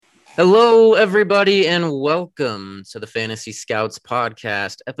Hello, everybody, and welcome to the Fantasy Scouts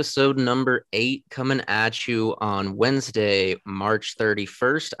podcast, episode number 8, coming at you on Wednesday, March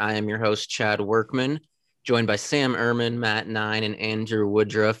 31st. I am your host, Chad Workman, joined by Sam Ehrman, Matt Nine, and Andrew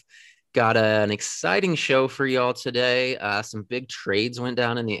Woodruff. Got an exciting show for y'all today. Some big trades went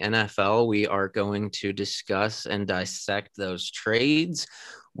down in the NFL. We are going to discuss and dissect those trades.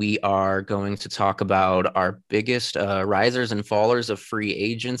 We are going to talk about our biggest risers and fallers of free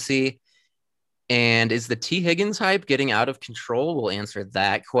agency. And is the T. Higgins hype getting out of control? We'll answer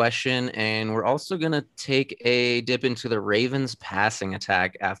that question. And we're also going to take a dip into the Ravens passing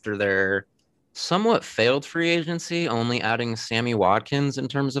attack after their somewhat failed free agency, only adding Sammy Watkins in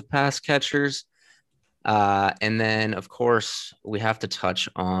terms of pass catchers. And then, of course, we have to touch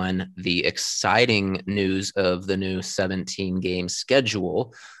on the exciting news of the new 17-game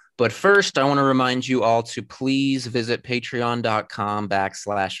schedule. But first, I want to remind you all to please visit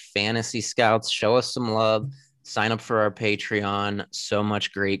patreon.com/fantasy scouts. Show us some love. Sign up for our Patreon. So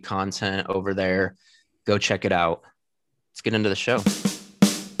much great content over there. Go check it out. Let's get into the show.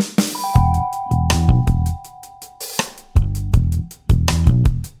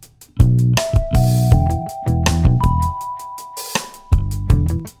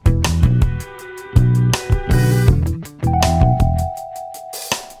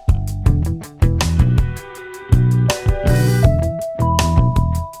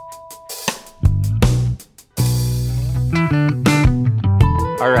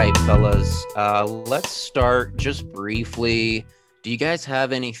 Let's start just briefly. Do you guys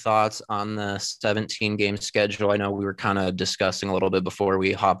have any thoughts on the 17-game schedule? I know we were kind of discussing a little bit before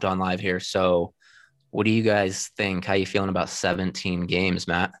we hopped on live here. So what do you guys think? How you feeling about 17 games,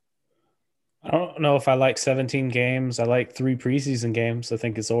 Matt? I don't know if I like 17 games. I like 3 preseason games. I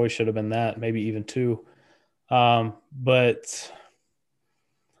think it's always should have been that, maybe even 2. But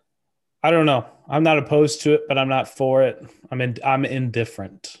I don't know. I'm not opposed to it, but I'm not for it. I'm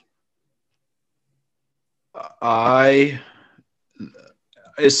indifferent. As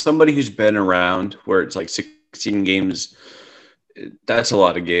somebody who's been around where it's like 16 games, that's a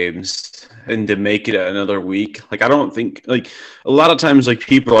lot of games. And to make it another week, like I don't think, like a lot of times, like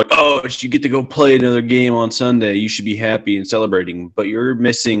people are like, oh, you get to go play another game on Sunday, you should be happy and celebrating, but you're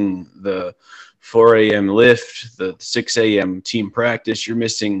missing the 4 a.m. lift, the 6 a.m. team practice, you're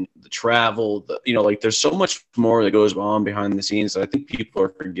missing the travel, like there's so much more that goes on behind the scenes that I think people are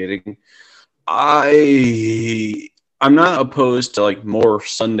forgetting. I'm not opposed to like more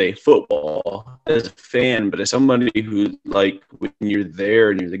Sunday football as a fan, but as somebody who like when you're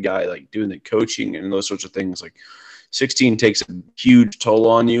there and you're the guy like doing the coaching and those sorts of things, like 16 takes a huge toll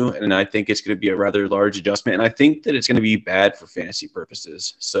on you, and I think it's going to be a rather large adjustment, and I think that it's going to be bad for fantasy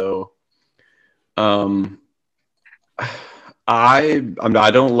purposes. So, I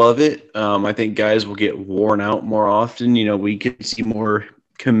don't love it. I think guys will get worn out more often. We could see more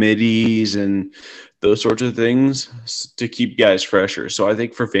committees and those sorts of things to keep guys fresher. So I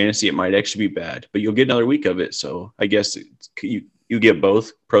think for fantasy, it might actually be bad, but you'll get another week of it. So I guess you get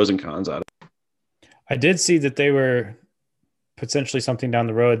both pros and cons out of it. I did see that they were potentially something down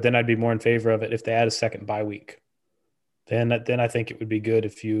the road. Then I'd be more in favor of it if they had a second bye week. Then I think it would be good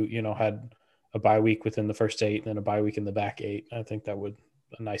if you had a bye week within the first 8 and then a bye week in the back 8. I think that would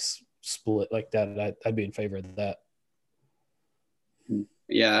a nice split like that. I'd be in favor of that.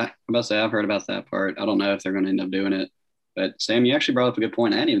 Yeah, I'm about to say I've heard about that part. I don't know if they're going to end up doing it. But, Sam, you actually brought up a good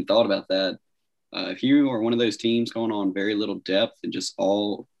point. I hadn't even thought about that. If you are one of those teams going on very little depth and just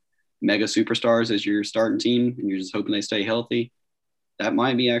all mega superstars as your starting team and you're just hoping they stay healthy, that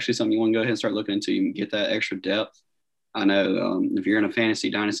might be actually something you want to go ahead and start looking into. You can get that extra depth. I know if you're in a fantasy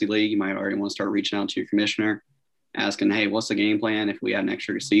dynasty league, you might already want to start reaching out to your commissioner, asking, hey, what's the game plan if we add an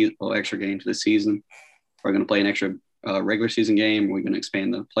extra game to the season? We're going to play an extra regular season game. We're going to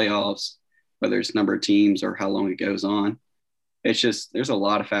expand the playoffs, whether it's number of teams or how long it goes on. It's just, there's a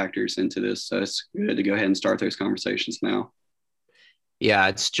lot of factors into this. So it's good to go ahead and start those conversations now. Yeah,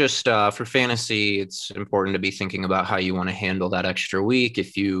 it's just for fantasy, it's important to be thinking about how you want to handle that extra week.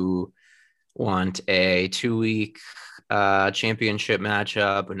 If you want a 2-week championship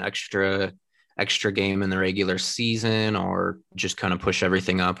matchup, an extra game in the regular season, or just kind of push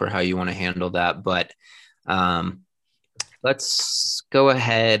everything up, or how you want to handle that. But let's go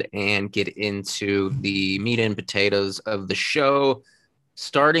ahead and get into the meat and potatoes of the show,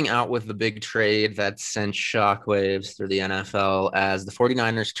 starting out with the big trade that sent shockwaves through the NFL as the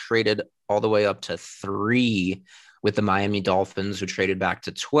 49ers traded all the way up to 3 with the Miami Dolphins, who traded back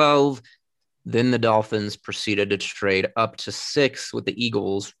to 12. Then the Dolphins proceeded to trade up to 6 with the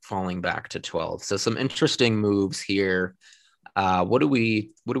Eagles falling back to 12. So some interesting moves here. What do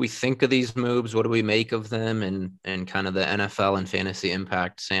we think of these moves? What do we make of them, and kind of the NFL and fantasy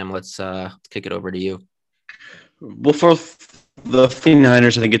impact? Sam, let's kick it over to you. Well, for the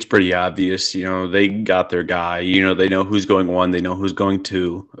 49ers, I think it's pretty obvious. They got their guy. They know who's going one. They know who's going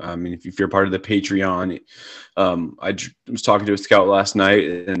two. I mean, if you're part of the Patreon, I was talking to a scout last night,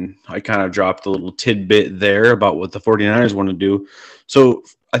 and I kind of dropped a little tidbit there about what the 49ers want to do. So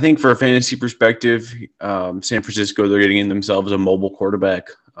I think for a fantasy perspective, San Francisco, they're getting in themselves a mobile quarterback.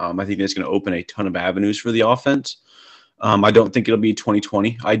 I think that's going to open a ton of avenues for the offense. I don't think it'll be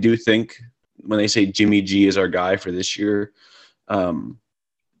 2020. I do think when they say Jimmy G is our guy for this year, I'll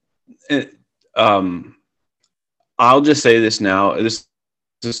just say this now. This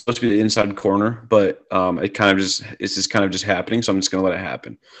is supposed to be the inside corner, but it's just kind of just happening. So I'm just going to let it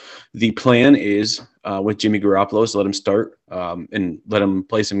happen. The plan is with Jimmy Garoppolo is let him start and let him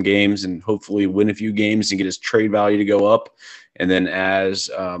play some games and hopefully win a few games and get his trade value to go up. And then as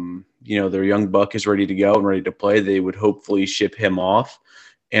their young buck is ready to go and ready to play, they would hopefully ship him off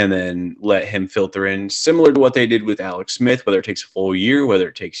and then let him filter in, similar to what they did with Alex Smith, whether it takes a full year, whether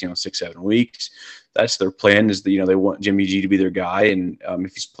it takes 6-7 weeks. That's their plan. Is they want Jimmy G to be their guy, and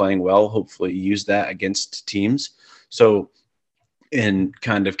if he's playing well, hopefully use that against teams. So, and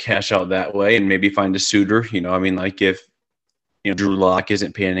kind of cash out that way, and maybe find a suitor. Like if Drew Lock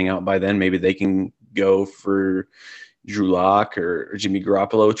isn't panning out by then, maybe they can go for Drew Lock or Jimmy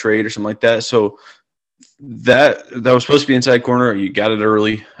Garoppolo trade or something like that. So that was supposed to be inside corner. You got it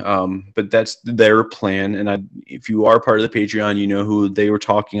early, but that's their plan. And if you are part of the Patreon, you know who they were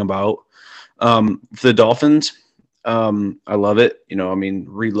talking about. For the Dolphins, I love it.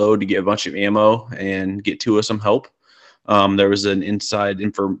 Reload to get a bunch of ammo and get Tua some help. There was an inside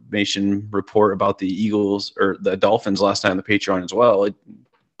information report about the Eagles or the Dolphins last time on the Patreon as well.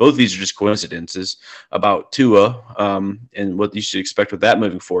 Both of these are just coincidences about Tua and what you should expect with that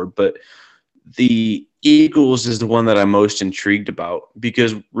moving forward. But the Eagles is the one that I'm most intrigued about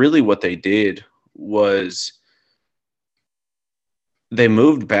because really what they did was they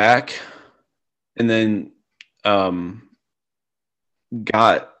moved back and then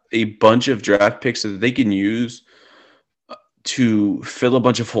got a bunch of draft picks that they can use to fill a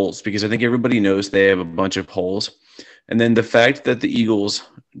bunch of holes because I think everybody knows they have a bunch of holes. And then the fact that the Eagles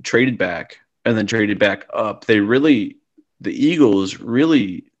traded back and then traded back up, the Eagles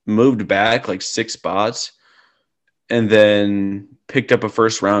really moved back like 6 spots and then picked up a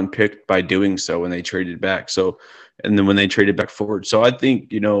first round pick by doing so when they traded back. So, and then when they traded back forward. So I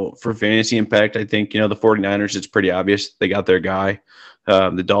think, for fantasy impact, I think, the 49ers, it's pretty obvious. They got their guy.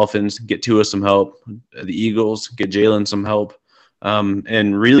 The Dolphins get Tua some help. The Eagles get Jalen some help.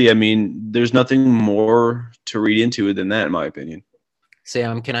 And really, there's nothing more to read into it than that, in my opinion.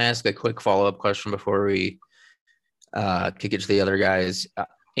 Sam, can I ask a quick follow-up question before we kick it to the other guys?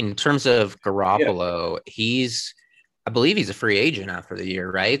 In terms of Garoppolo, I believe he's a free agent after the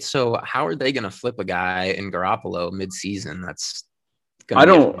year, right? So how are they going to flip a guy in Garoppolo mid-season? I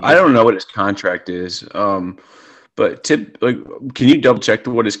don't know what his contract is. But can you double check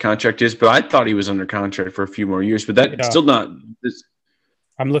what his contract is? But I thought he was under contract for a few more years, but that's still not.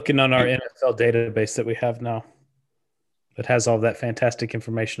 I'm looking on our NFL database that we have now that has all that fantastic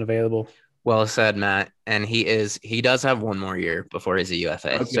information available. Well said, Matt. And he does have one more year before he's a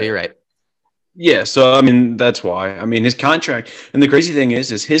UFA. Okay. So you're right. Yeah. So, that's why. His contract, and the crazy thing is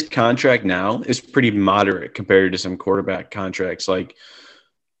his contract now is pretty moderate compared to some quarterback contracts. Like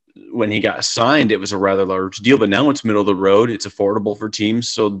when he got signed, it was a rather large deal, but now it's middle of the road. It's affordable for teams.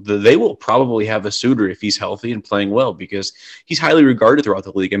 So they will probably have a suitor if he's healthy and playing well because he's highly regarded throughout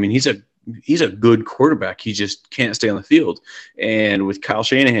the league. He's a good quarterback. He just can't stay on the field. And with Kyle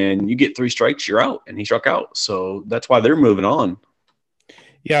Shanahan, you get 3 strikes, you're out, and he struck out. So that's why they're moving on.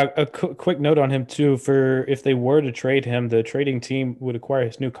 Yeah, a quick note on him too. For if they were to trade him, the trading team would acquire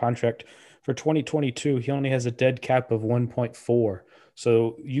his new contract for 2022. He only has a dead cap of 1.4.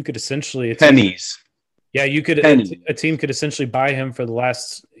 So you could essentially pennies. You could a team could essentially buy him for the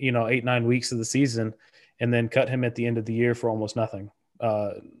last 8-9 weeks of the season, and then cut him at the end of the year for almost nothing,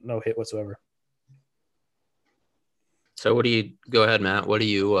 no hit whatsoever. So go ahead, Matt? What do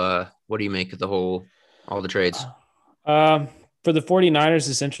you make of all the trades? For the 49ers,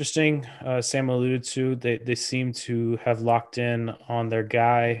 it's interesting. Sam alluded to they seem to have locked in on their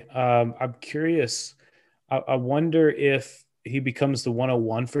guy. I'm curious. I wonder if he becomes the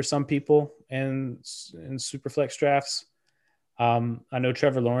 101 for some people in Superflex drafts. I know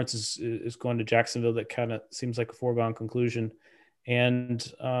Trevor Lawrence is going to Jacksonville. That kind of seems like a foregone conclusion. And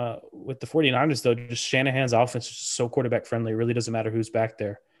with the 49ers, though, just Shanahan's offense is just so quarterback friendly. It really doesn't matter who's back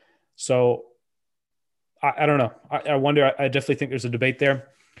there. So I don't know. I wonder. I definitely think there's a debate there.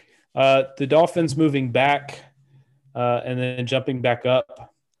 The Dolphins moving back and then jumping back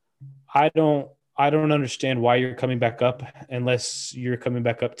up. I don't understand why you're coming back up unless you're coming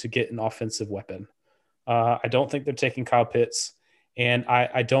back up to get an offensive weapon. I don't think they're taking Kyle Pitts, and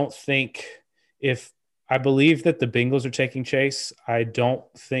I don't think I believe that the Bengals are taking Chase. I don't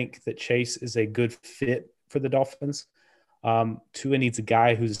think that Chase is a good fit for the Dolphins. Tua needs a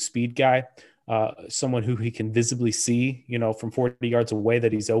guy who's a speed guy, someone who he can visibly see, from 40 yards away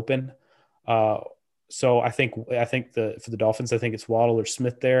that he's open. So I think for the Dolphins, I think it's Waddle or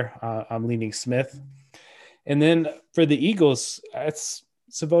Smith there. I'm leaning Smith. And then for the Eagles, it's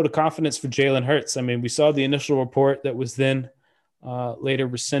a vote of confidence for Jalen Hurts. I mean, we saw the initial report that was then later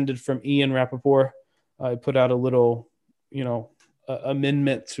rescinded from Ian Rappaport. I put out a little,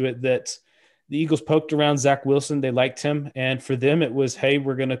 amendment to it that the Eagles poked around Zach Wilson. They liked him. And for them, it was, hey,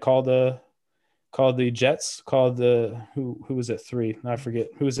 we're going to call the Jets, who was at 3? I forget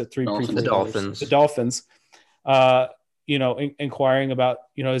who was at 3. The Dolphins. The Dolphins. Inquiring about,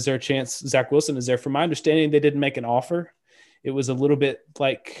 is there a chance Zach Wilson is there? From my understanding, they didn't make an offer. It was a little bit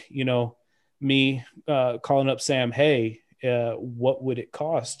like, me calling up Sam, hey, what would it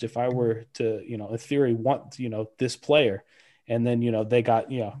cost if I were to, in theory, want, this player? And then, they got,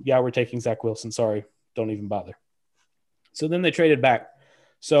 we're taking Zach Wilson. Sorry, don't even bother. So then they traded back.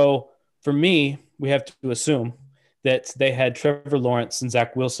 So for me, we have to assume that they had Trevor Lawrence and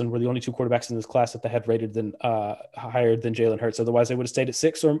Zach Wilson were the only 2 quarterbacks in this class that they had rated higher than Jalen Hurts. Otherwise, they would have stayed at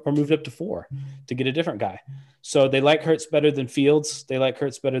 6 or moved up to 4 to get a different guy. So they like Hurts better than Fields. They like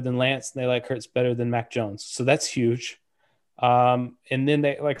Hurts better than Lance. And they like Hurts better than Mac Jones. So that's huge. And then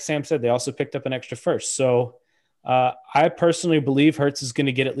they, like Sam said, they also picked up an extra first. So I personally believe Hurts is going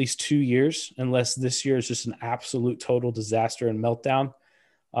to get at least 2 years, unless this year is just an absolute total disaster and meltdown.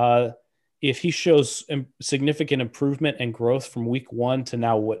 If he shows significant improvement and growth from week 1 to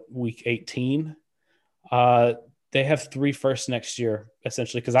now, week 18, they have 3 firsts next year,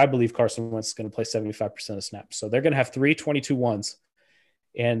 essentially, because I believe Carson Wentz is going to play 75% of snaps. So they're going to have 3 22-1s.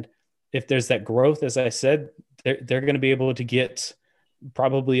 And if there's that growth, as I said, they're going to be able to get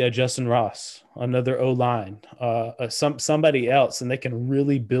probably a Justin Ross, another O-line, somebody else, and they can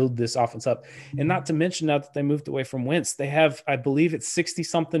really build this offense up. And not to mention, now that they moved away from Wentz, they have, I believe it's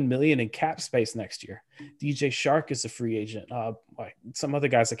 60-something million in cap space next year. DJ Shark is a free agent. Some other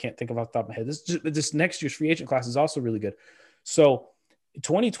guys I can't think of off the top of my head. This next year's free agent class is also really good. So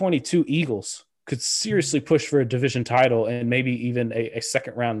 2022 Eagles could seriously push for a division title and maybe even a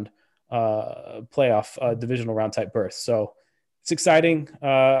second round playoff divisional round type berth. So it's exciting.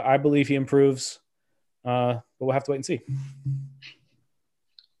 I believe he improves, but we'll have to wait and see.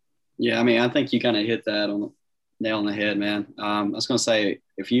 Yeah, I mean, I think you kind of hit that on the nail on the head, man. I was going to say,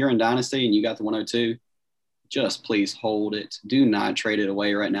 if you're in Dynasty and you got the 102, just please hold it. Do not trade it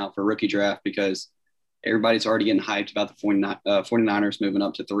away right now for rookie draft, because everybody's already getting hyped about the 49ers moving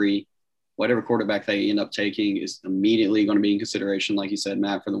up to 3. Whatever quarterback they end up taking is immediately going to be in consideration, like you said,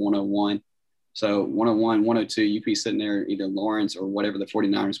 Matt, for the 101. So 101, 102, you could be sitting there, either Lawrence or whatever the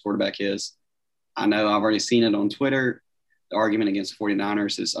 49ers quarterback is. I know I've already seen it on Twitter. The argument against the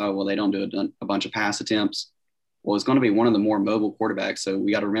 49ers is, oh, well, they don't do a bunch of pass attempts. Well, it's going to be one of the more mobile quarterbacks. So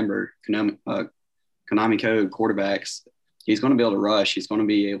we got to remember, Konami Code quarterbacks, he's going to be able to rush. He's going to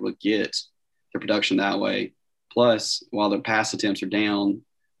be able to get the production that way. Plus, while the pass attempts are down,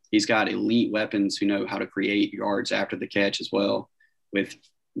 he's got elite weapons who know how to create yards after the catch as well, with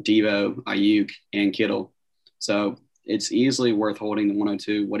Devo, Ayuk, and Kittle. So it's easily worth holding the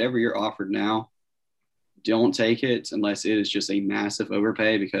 102. Whatever you're offered now, don't take it unless it is just a massive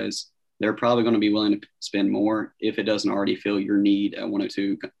overpay, because they're probably going to be willing to spend more if it doesn't already fill your need at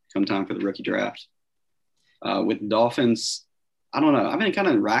 102 come time for the rookie draft. With Dolphins, I don't know. I've been kind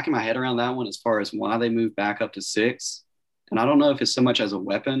of racking my head around that one as far as why they moved back up to 6. And I don't know if it's so much as a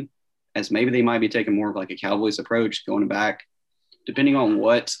weapon as maybe they might be taking more of like a Cowboys approach, going back. Depending on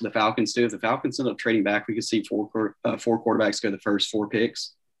what the Falcons do, if the Falcons end up trading back, we could see 4 quarterbacks go the first 4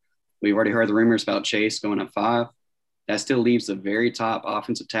 picks. We've already heard the rumors about Chase going at 5. That still leaves the very top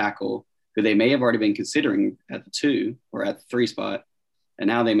offensive tackle, who they may have already been considering at the 2 or at the 3 spot. And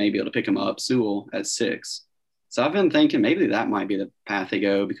now they may be able to pick him up, Sewell, at 6. So I've been thinking maybe that might be the path they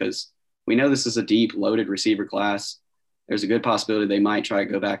go, because we know this is a deep, loaded receiver class. There's a good possibility they might try to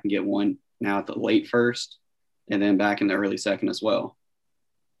go back and get one now at the late first, and then back in the early second as well.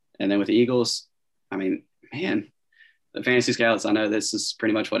 And then with the Eagles, I mean, man, the Fantasy Scouts, I know this is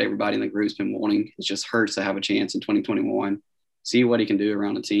pretty much what everybody in the group's been wanting. It just hurts to have a chance in 2021, see what he can do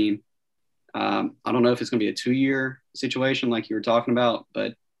around the team. I don't know if it's going to be a 2-year situation like you were talking about,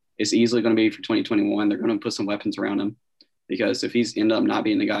 but it's easily going to be for 2021. They're going to put some weapons around him because if he's end up not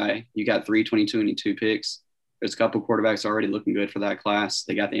being the guy, you got 3 22 picks. There's a couple quarterbacks already looking good for that class.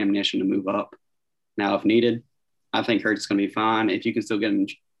 They got the ammunition to move up. Now, if needed, I think Hurts is going to be fine. If you can still get him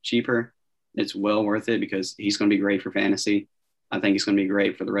cheaper, it's well worth it because he's going to be great for fantasy. I think he's going to be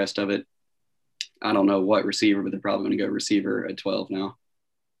great for the rest of it. I don't know what receiver, but they're probably going to go receiver at 12 now.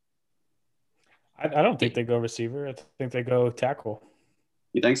 I don't think they go receiver. I think they go tackle.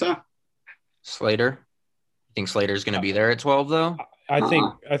 You think so? Slater? You think Slater's going to be there at 12, though?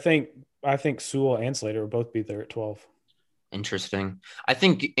 I think Sewell and Slater will both be there at 12. Interesting.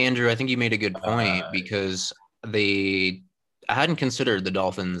 Andrew, I think you made a good point because I hadn't considered the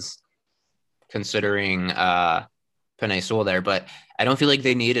Dolphins considering Penei Sewell there, but I don't feel like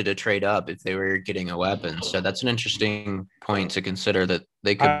they needed to trade up if they were getting a weapon. So that's an interesting point to consider that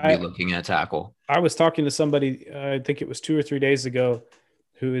they could be looking at tackle. I was talking to somebody, I think it was 2 or 3 days ago,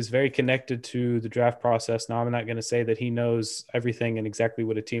 who is very connected to the draft process. Now, I'm not going to say that he knows everything and exactly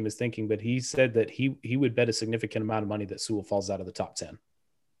what a team is thinking, but he said that he would bet a significant amount of money that Sewell falls out of the top 10.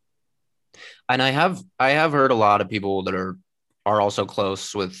 And I have heard a lot of people that are also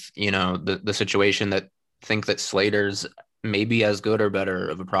close with, the situation that think that Slater's maybe as good or better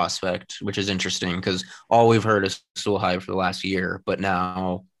of a prospect, which is interesting because all we've heard is Sewell high for the last year, but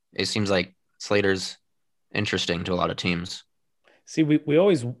now it seems like Slater's interesting to a lot of teams. See, we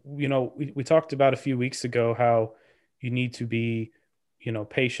always, we talked about a few weeks ago how you need to be,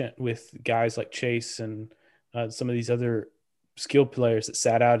 patient with guys like Chase and some of these other skilled players that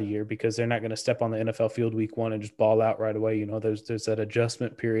sat out a year because they're not going to step on the NFL field week 1 and just ball out right away. There's that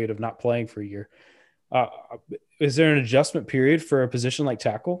adjustment period of not playing for a year. Is there an adjustment period for a position like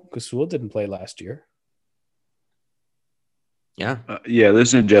tackle? Because Sewell didn't play last year. Yeah.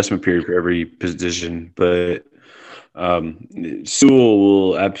 There's an adjustment period for every position, but Sewell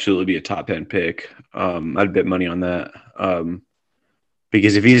will absolutely be a top 10 pick. I'd bet money on that.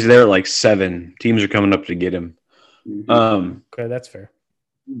 Because if he's there at like 7, teams are coming up to get him. Okay, that's fair.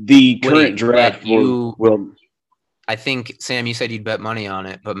 The current draft will. I think, Sam, you said you'd bet money on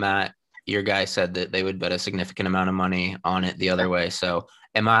it, but Matt, your guy said that they would bet a significant amount of money on it the other way. So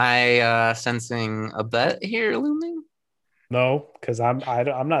am I sensing a bet here looming? No, because I'm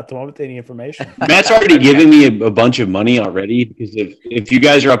not the one with any information. Matt's already given me a bunch of money already because if you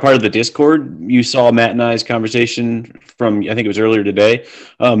guys are a part of the Discord, you saw Matt and I's conversation from, I think it was earlier today.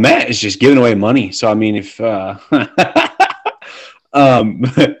 Matt is just giving away money. So, I mean, if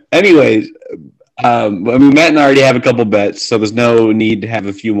anyways, Matt and I already have a couple bets, so there's no need to have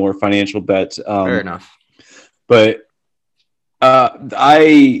a few more financial bets. Fair enough. But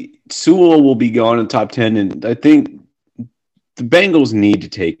Sewell will be gone in the top 10, and I think the Bengals need to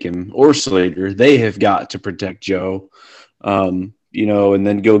take him or Slater. They have got to protect Joe, and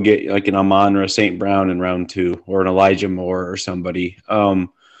then go get like an Amon-Ra St. Brown in round 2 or an Elijah Moore or somebody.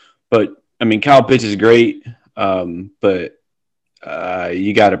 But I mean, Kyle Pitts is great, but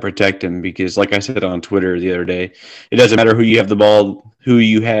you got to protect him because, like I said on Twitter the other day, it doesn't matter who you have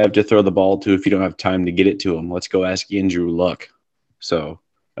to throw the ball to if you don't have time to get it to him. Let's go ask Andrew Luck. So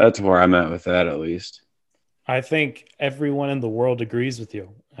that's where I'm at with that, at least. I think everyone in the world agrees with you,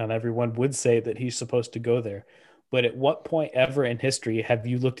 and everyone would say that he's supposed to go there. But at what point ever in history have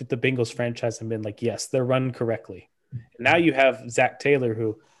you looked at the Bengals franchise and been like, yes, they're run correctly? And now you have Zach Taylor,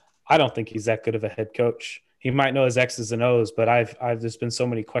 who I don't think he's that good of a head coach. He might know his X's and O's, but there's been so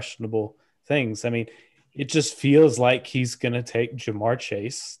many questionable things. I mean, it just feels like he's going to take Jamar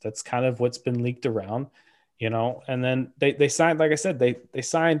Chase. That's kind of what's been leaked around, and then they signed, like I said, they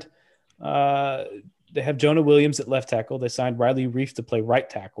signed, they have Jonah Williams at left tackle. They signed Riley Reiff to play right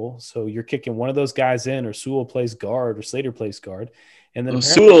tackle. So you're kicking one of those guys in, or Sewell plays guard, or Slater plays guard. And then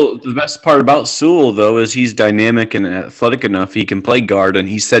Sewell, the best part about Sewell, though, is he's dynamic and athletic enough. He can play guard, and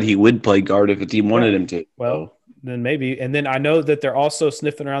he said he would play guard if a team wanted him to. Well, then maybe. And then I know that they're also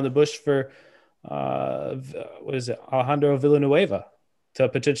sniffing around the bush for, Alejandro Villanueva to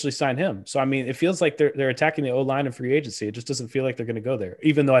potentially sign him. So, I mean, it feels like they're attacking the O-line in free agency. It just doesn't feel like they're going to go there,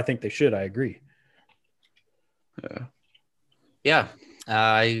 even though I think they should. I agree. Yeah,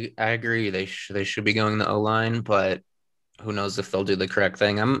 I agree. They should be going the O-line, but who knows if they'll do the correct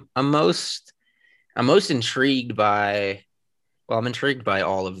thing. I'm most intrigued by. Well, I'm intrigued by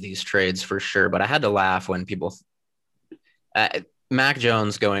all of these trades for sure, but I had to laugh when people. Mac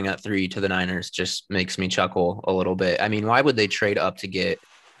Jones going at 3 to the Niners just makes me chuckle a little bit. I mean, why would they trade up to get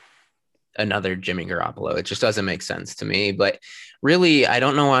another Jimmy Garoppolo. It just doesn't make sense to me. But really, I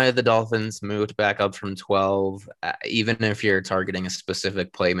don't know why the Dolphins moved back up from 12. Even if you're targeting a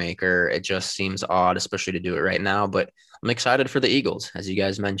specific playmaker, it just seems odd, especially to do it right now. But I'm excited for the Eagles, as you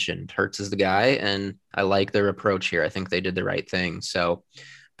guys mentioned. Hurts is the guy, and I like their approach here. I think they did the right thing. So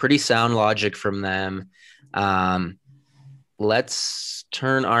pretty sound logic from them. Let's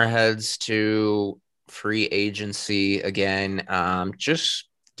turn our heads to free agency again. Just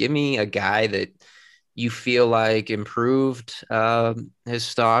give me a guy that you feel like improved his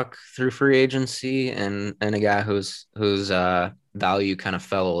stock through free agency, and a guy whose value kind of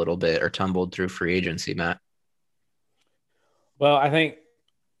fell a little bit or tumbled through free agency, Matt. Well, I think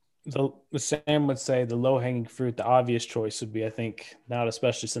the Sam would say the low hanging fruit, the obvious choice would be, I think, not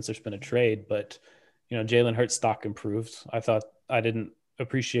especially since there's been a trade, but Jalen Hurts stock improved. I didn't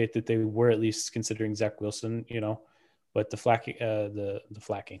appreciate that they were at least considering Zach Wilson, but the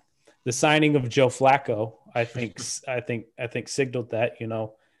signing of Joe Flacco, I think signaled that.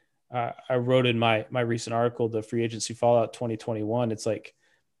 I wrote in my recent article, the free agency fallout 2021. It's like,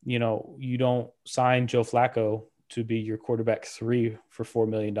 you don't sign Joe Flacco to be your quarterback 3 for $4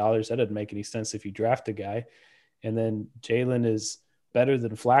 million. That doesn't make any sense if you draft a guy. And then Jalen is better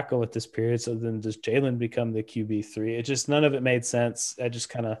than Flacco at this period. So then does Jalen become the QB3? It just, none of it made sense. I just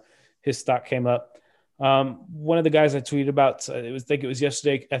kind of, his stock came up. One of the guys I tweeted about, I think it was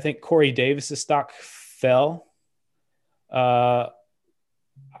yesterday, I think Corey Davis's stock fell. Like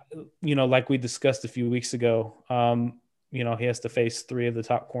we discussed a few weeks ago, he has to face 3 of the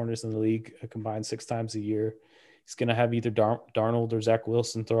top corners in the league combined 6 times a year. He's going to have either Darnold or Zach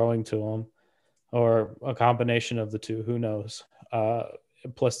Wilson throwing to him, or a combination of the two. Who knows?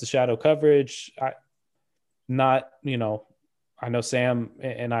 Plus the shadow coverage. I know Sam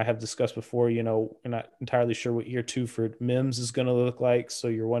and I have discussed before, we're not entirely sure what year 2 for Mims is going to look like. So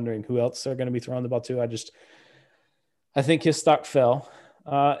you're wondering who else they're going to be throwing the ball to. I think his stock fell.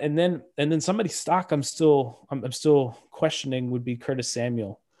 And then somebody's stock I'm still questioning would be Curtis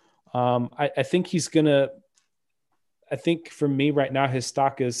Samuel. I think for me right now, his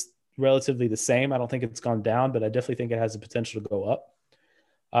stock is relatively the same. I don't think it's gone down, but I definitely think it has the potential to go up.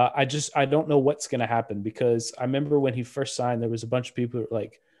 I don't know what's going to happen, because I remember when he first signed, there was a bunch of people who were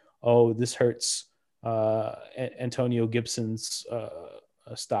like, oh, this hurts Antonio Gibson's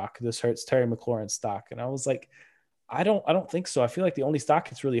stock. This hurts Terry McLaurin's stock. And I was like, I don't think so. I feel like the only stock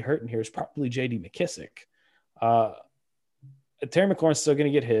that's really hurting here is probably JD McKissic. Terry McLaurin's still going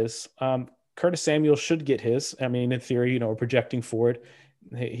to get his. Curtis Samuel should get his. I mean, in theory, we're projecting forward.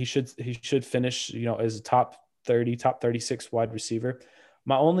 He should finish, as a top 30, top 36 wide receiver.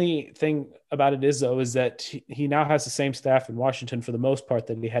 My only thing about it is that he now has the same staff in Washington for the most part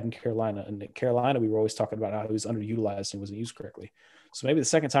that he had in Carolina. And in Carolina, we were always talking about how he was underutilized and wasn't used correctly. So maybe the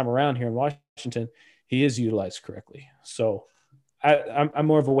second time around here in Washington, he is utilized correctly. So I'm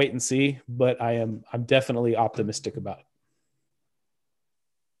more of a wait and see, but I'm definitely optimistic about it.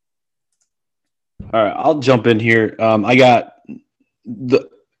 All right, I'll jump in here. I got the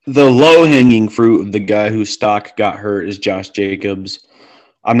low-hanging fruit of the guy whose stock got hurt is Josh Jacobs.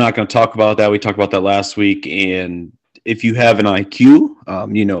 I'm not going to talk about that. We talked about that last week, and if you have an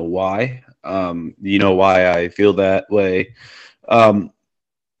IQ, you know why. You know why I feel that way.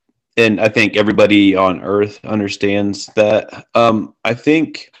 And I think everybody on earth understands that. I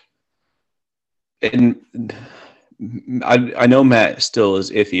think, and I know Matt still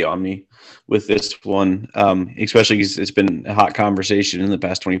is iffy on me with this one, especially because it's been a hot conversation in the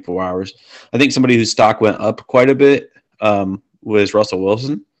past 24 hours. I think somebody whose stock went up quite a bit was Russell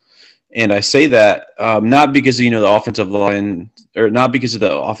Wilson. And I say that not because, the offensive line, or not because of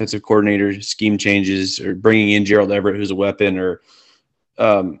the offensive coordinator scheme changes, or bringing in Gerald Everett, who's a weapon, or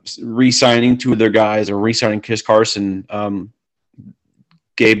re-signing 2 of their guys, or re-signing Chris Carson,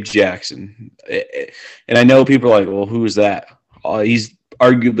 Gabe Jackson. And I know people are like, well, who is that? He's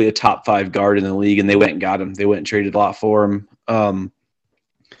arguably a top 5 guard in the league, and they went and got him. They went and traded a lot for him.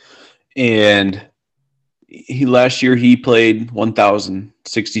 And last year he played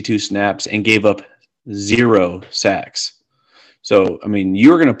 1,062 snaps and gave up 0 sacks. So, I mean,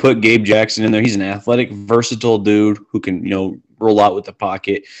 you're going to put Gabe Jackson in there. He's an athletic, versatile dude who can, roll out with the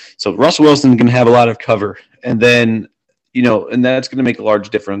pocket. So Russell Wilson's going to have a lot of cover. And then, and that's going to make a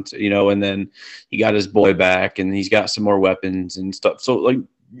large difference, and then he got his boy back, and he's got some more weapons and stuff. So, like,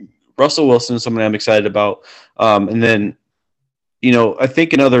 Russell Wilson is someone I'm excited about. And then, I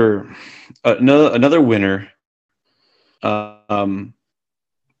think another winner, and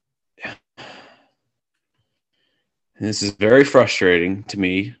this is very frustrating to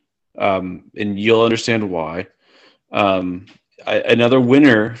me, and you'll understand why. another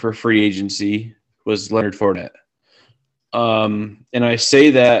winner for free agency was Leonard Fournette. And I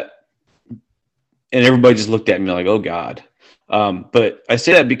say that, and everybody just looked at me like, oh God. But I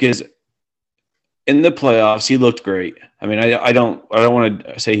say that because in the playoffs, he looked great. I mean, I don't want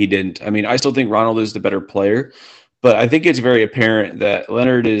to say he didn't. I mean, I still think Ronald is the better player, but I think it's very apparent that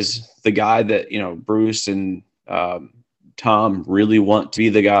Leonard is the guy that, Bruce and Tom really want to be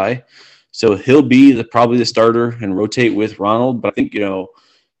the guy. So he'll be probably the starter and rotate with Ronald. But I think,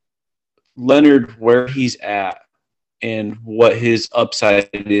 Leonard, where he's at and what his upside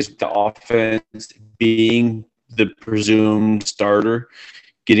is with the offense, being the presumed starter,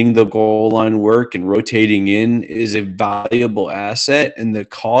 getting the goal line work and rotating in is a valuable asset. And the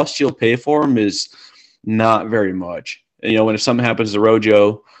cost you'll pay for him is not very much. When if something happens to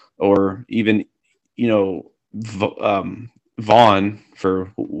Rojo or even, Vaughn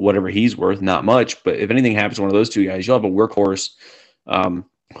for whatever he's worth, not much. But if anything happens to one of those two guys, you'll have a workhorse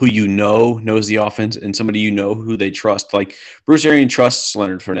who knows the offense and somebody who they trust. Like Bruce Arians trusts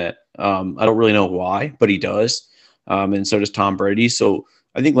Leonard Fournette. I don't really know why, but he does. And so does Tom Brady. So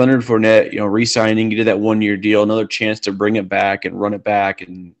I think Leonard Fournette, re-signing, he did that 1-year deal, another chance to bring it back and run it back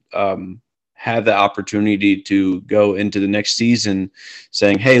and have the opportunity to go into the next season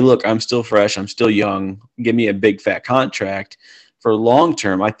saying, hey, look, I'm still fresh. I'm still young. Give me a big fat contract. For long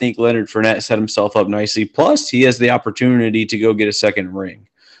term, I think Leonard Fournette set himself up nicely. Plus, he has the opportunity to go get a second ring.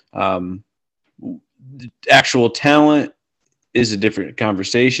 Actual talent is a different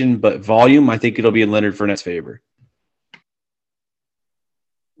conversation, but volume, I think it'll be in Leonard Fournette's favor.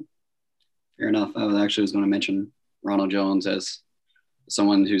 Fair enough. I was going to mention Ronald Jones as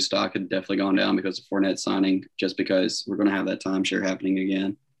someone whose stock had definitely gone down because of Fournette signing, just because we're going to have that timeshare happening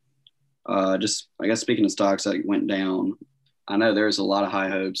again. I guess speaking of stocks that went down, I know there's a lot of high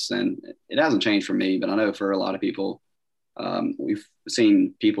hopes, and it hasn't changed for me, but I know for a lot of people, we've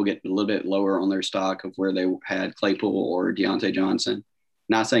seen people get a little bit lower on their stock of where they had Claypool or Deontay Johnson.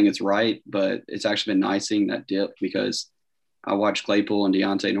 Not saying it's right, but it's actually been nice seeing that dip, because I watch Claypool and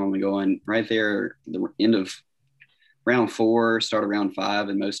Deontay normally going right there, the end of round 4, start of round 5,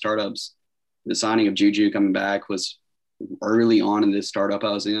 and most startups. The signing of Juju coming back was early on in this startup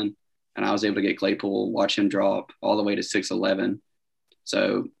I was in, and I was able to get Claypool, watch him drop all the way to 6'11".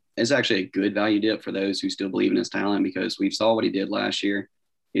 So it's actually a good value dip for those who still believe in his talent, because we saw what he did last year.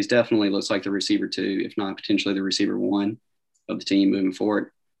 He's definitely looks like the receiver 2, if not potentially the receiver 1 of the team moving forward,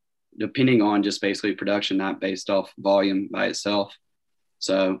 depending on just basically production, not based off volume by itself.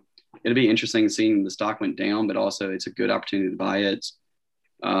 So it'll be interesting seeing the stock went down, but also it's a good opportunity to buy it.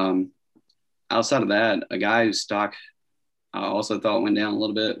 Outside of that, a guy whose stock I also thought went down a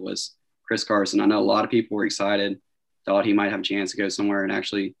little bit was Chris Carson. I know a lot of people were excited, thought he might have a chance to go somewhere and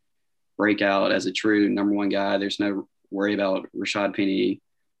actually break out as a true number 1 guy. There's no worry about Rashad Penny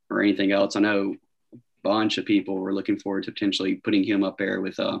or anything else. I know a bunch of people were looking forward to potentially putting him up there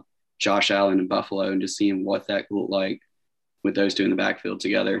with Josh Allen in Buffalo and just seeing what that could look like with those two in the backfield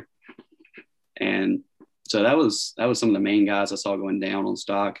together. And so that was some of the main guys I saw going down on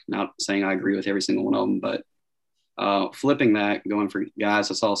stock. Not saying I agree with every single one of them, but flipping that, going for guys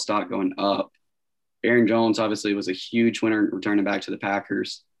I saw stock going up. Aaron Jones obviously was a huge winner returning back to the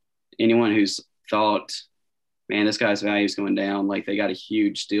Packers. Anyone who's thought, man, this guy's value is going down, like they got a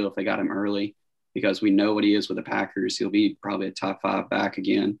huge steal if they got him early, because we know what he is with the Packers. He'll be probably a top 5 back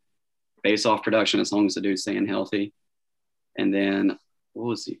again, based off production, as long as the dude's staying healthy. And then what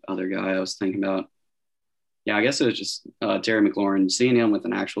was the other guy I was thinking about? Yeah, I guess it was just Terry McLaurin, seeing him with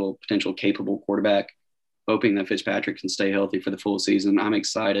an actual potential capable quarterback, hoping that Fitzpatrick can stay healthy for the full season. I'm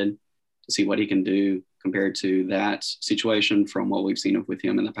excited to see what he can do compared to that situation from what we've seen with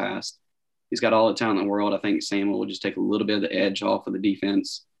him in the past. He's got all the talent in the world. I think Samuel will just take a little bit of the edge off of the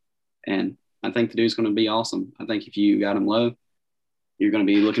defense. And I think the dude's going to be awesome. I think if you got him low, you're going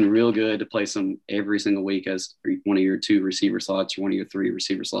to be looking real good to place him every single week as one of your 2 receiver slots or one of your 3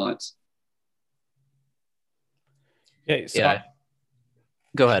 receiver slots. Okay, so Yeah.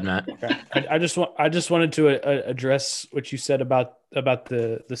 Go ahead, Matt. Okay. I just wanted to address what you said about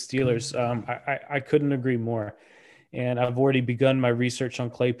the Steelers. I couldn't agree more. And I've already begun my research on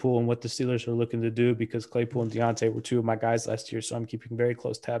Claypool and what the Steelers are looking to do, because Claypool and Deontay were 2 of my guys last year. So I'm keeping very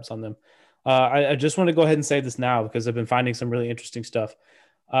close tabs on them. I just want to go ahead and say this now, because I've been finding some really interesting stuff.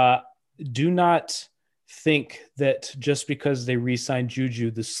 Do not think that just because they re-signed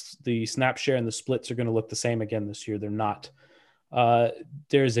Juju, the snap share and the splits are going to look the same again this year. They're not.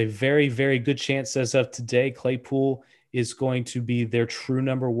 There's a very, very good chance as of today, Claypool is going to be their true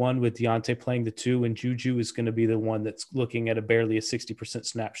number 1 with Deontay playing the 2, and Juju is going to be the one that's looking at barely a 60%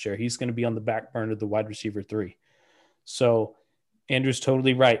 snap share. He's going to be on the back burner of the wide receiver 3. So Andrew's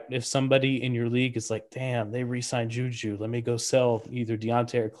totally right. If somebody in your league is like, damn, they re-signed Juju, let me go sell either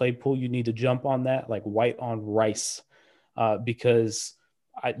Deontay or Claypool, you need to jump on that like white on rice, because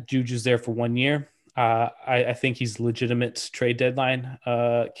Juju's there for 1 year. I think he's legitimate trade deadline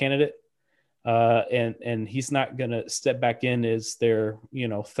candidate. And he's not going to step back in as their,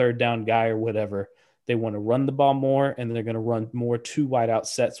 third down guy or whatever. They want to run the ball more, and they're going to run more 2 wide out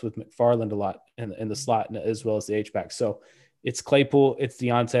sets with McFarland a lot in the slot as well as the H-back. So it's Claypool, it's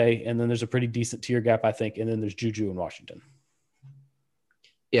Deontay, and then there's a pretty decent tier gap, I think. And then there's Juju in Washington.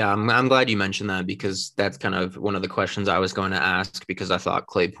 Yeah, I'm glad you mentioned that, because that's kind of one of the questions I was going to ask, because I thought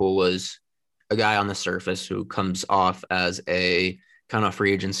Claypool was a guy on the surface who comes off as a kind of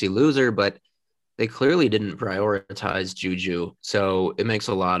free agency loser, but they clearly didn't prioritize Juju. So it makes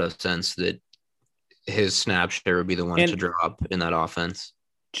a lot of sense that his snap share would be the one to drop in that offense.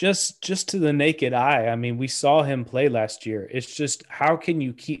 Just to the naked eye, I mean, we saw him play last year. It's just, how can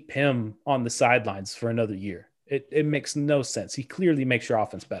you keep him on the sidelines for another year? It makes no sense. He clearly makes your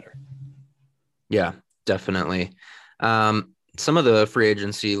offense better. Yeah, definitely. Some of the free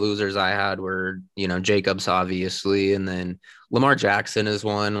agency losers I had were, Jacobs, obviously, and then Lamar Jackson is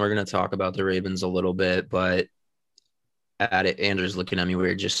one. We're going to talk about the Ravens a little bit, but Andrew's looking at me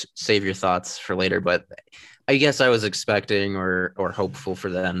weird. Just save your thoughts for later. But I guess I was expecting or hopeful for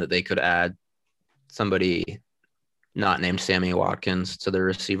them that they could add somebody not named Sammy Watkins to the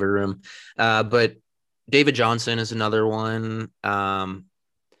receiver room. But David Johnson is another one.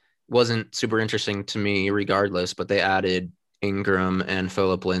 Wasn't super interesting to me regardless, but they added Ingram and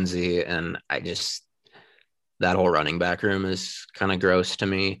Phillip Lindsay, and that whole running back room is kind of gross to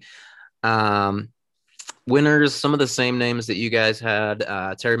me. Winners, some of the same names that you guys had.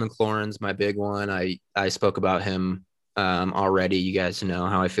 Terry McLaurin's my big one. I spoke about him already. You guys know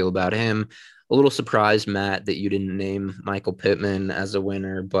how I feel about him. A little surprised, Matt, that you didn't name Michael Pittman as a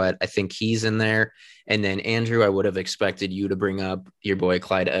winner, but I think he's in there. And then Andrew, I would have expected you to bring up your boy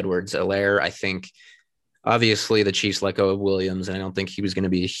Clyde Edwards-Helaire. I think obviously the Chiefs let go of Williams, and I don't think he was going to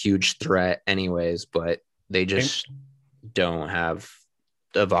be a huge threat anyways, but they just don't have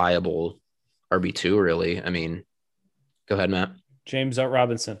a viable RB2, really. I mean, go ahead, Matt. James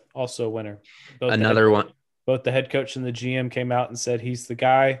Robinson, also a winner. Another one. Both the head coach and the GM came out and said he's the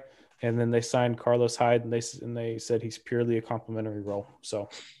guy, and then they signed Carlos Hyde, and they said he's purely a complimentary role. So,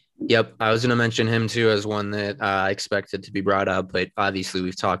 yep, I was going to mention him too as one that I expected to be brought up, but obviously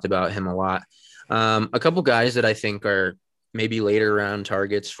we've talked about him a lot. A couple guys that I think are maybe later round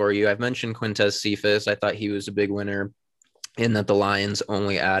targets for you. I've mentioned Quintez Cephas. I thought he was a big winner in that the Lions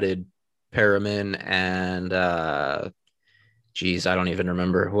only added Perriman and I don't even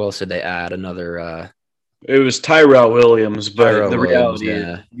remember who else did they add. Another it was Tyrell Williams, but the reality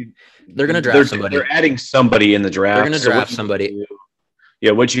is they're going to draft somebody. They're adding somebody in the draft. They're going to draft somebody.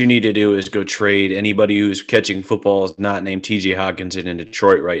 Yeah, what you need to do is go trade anybody who's catching footballs not named TJ Hockenson in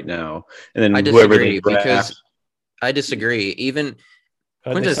Detroit right now, and then whoever they draft. Because I disagree. Even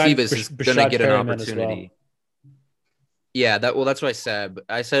Quintez Cephas is going to get an opportunity. Yeah, that's what I said.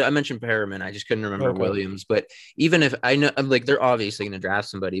 I mentioned Perriman. I just couldn't remember Williams. But even if I know, they're obviously going to draft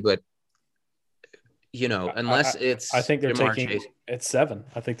somebody. But unless I think they're taking at 7.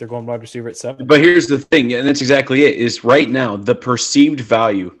 I think they're going wide receiver at 7. But here's the thing, and that's exactly it. Is right now the perceived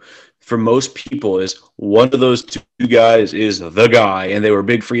value for most people is one of those two guys is the guy, and they were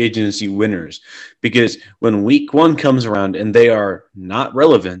big free agency winners. Because when week 1 comes around and they are not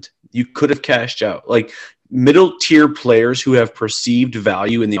relevant, you could have cashed out. Like, middle tier players who have perceived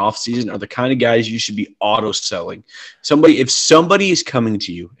value in the offseason are the kind of guys you should be auto selling. If somebody is coming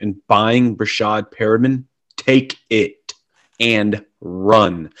to you and buying Brashad Perriman, take it and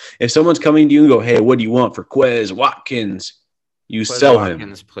run. If someone's coming to you and go, hey, what do you want for Quez Watkins? Sell him.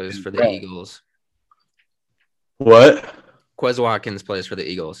 Watkins plays for the Eagles. What? Quez Watkins plays for the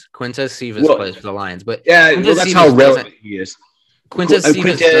Eagles. Quintez Cephas plays for the Lions. But that's how relevant he is. Quintez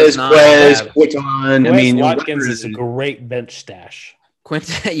Cephas does not have Quez Watkins is a great bench stash.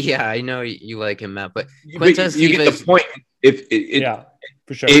 Yeah, I know you like him, Matt, but Quintez you get the point.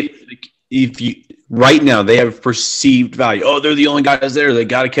 For sure. If you right now they have perceived value. Oh, they're the only guys there. They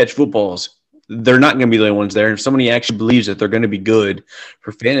got to catch footballs. They're not going to be the only ones there. If somebody actually believes that they're going to be good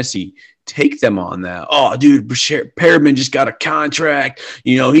for fantasy, take them on that. Oh, dude, Perriman just got a contract.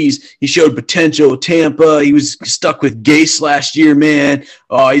 He showed potential with Tampa. He was stuck with Gase last year, man.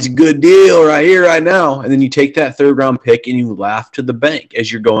 Oh, he's a good deal right here, right now. And then you take that 3rd-round pick and you laugh to the bank as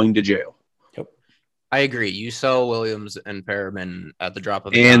you're going to jail. Yep, I agree. You sell Williams and Perriman at the drop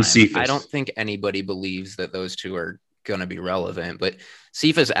of a dime. Cephas. I don't think anybody believes that those two are going to be relevant. But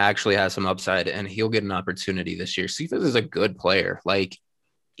Cephas actually has some upside, and he'll get an opportunity this year. Cephas is a good player. Like,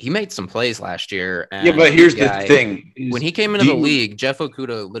 he made some plays last year. And yeah, but here's the thing. When he came into the league, Jeff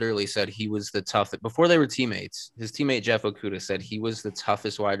Okudah literally said he was the toughest. Before they were teammates, his teammate Jeff Okudah said he was the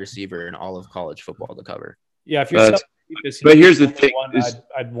toughest wide receiver in all of college football to cover. Yeah, if you're but here's the thing: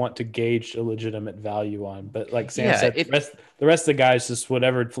 I'd want to gauge a legitimate value on. But like Sam said, the rest of the guys, just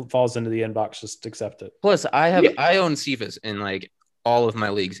whatever falls into the inbox, just accept it. Plus, I own Cephas in like all of my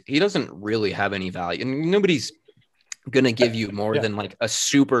leagues. He doesn't really have any value, and nobody's gonna give you more than like a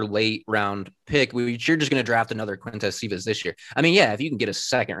super late round pick. You're just gonna draft another Quintez Cephas this year. I mean, yeah, if you can get a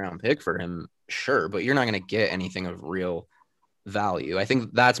second round pick for him, sure, but you're not gonna get anything of real value. I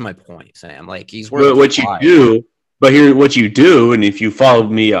think that's my point, Sam. Like, he's worth what you do. But here, what you do, and if you follow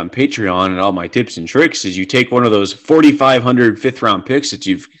me on Patreon and all my tips and tricks, is you take one of those 4,500 fifth-round picks that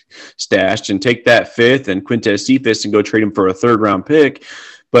you've stashed and take that fifth and Quintez Cephas and go trade him for a third-round pick.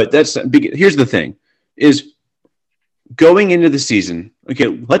 But here's the thing, is going into the season, okay,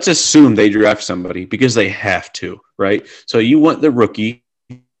 let's assume they draft somebody because they have to, right? So you want the rookie,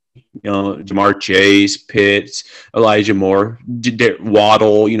 Jamar Chase, Pitts, Elijah Moore,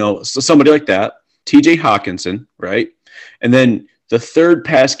 Waddle, somebody like that. TJ Hawkinson, right? And then the third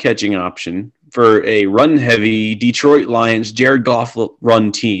pass catching option for a run heavy Detroit Lions, Jared Goff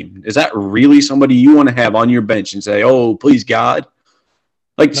run team. Is that really somebody you want to have on your bench and say, oh, please God?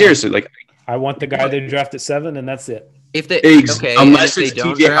 Like, seriously, like, I want the guy they draft at 7, and that's it. If they unless they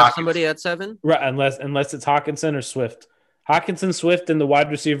don't draft somebody at 7, right? Unless it's Hawkinson or Swift. Hawkinson, Swift, and the wide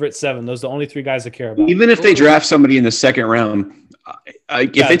receiver at 7. Those are the only 3 guys I care about. Even if they draft somebody in the second round,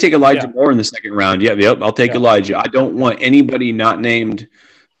 if they take Elijah Moore in the second round, I'll take Elijah. I don't want anybody not named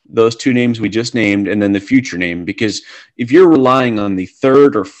those 2 names we just named and then the future name, because if you're relying on the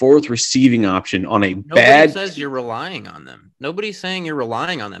third or fourth receiving option on Nobody says you're relying on them. Nobody's saying you're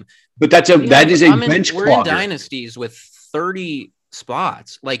relying on them. But that is a bench We're clogger. in dynasties with 30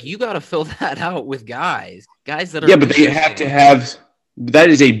 spots. Like, you got to fill that out with guys that are. Yeah, but they have to have. That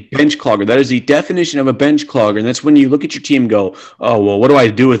is a bench clogger. That is the definition of a bench clogger. And that's when you look at your team and go, oh, well, what do I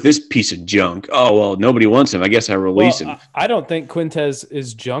do with this piece of junk? Oh, well, nobody wants him. I guess I release him. I don't think Quintez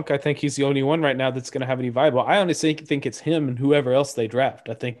is junk. I think he's the only one right now that's going to have any viable. I honestly think it's him and whoever else they draft.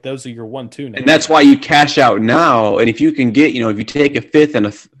 I think those are your 1-2 names. And that's why you cash out now. And if you can get, if you take a fifth and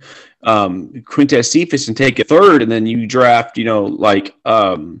a Quintez Cephas and take a third, and then you draft,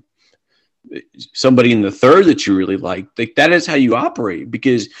 somebody in the third that you really like that is how you operate,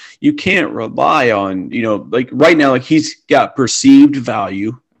 because you can't rely on, like right now, like he's got perceived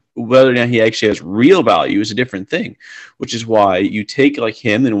value. Whether or not he actually has real value is a different thing, which is why you take like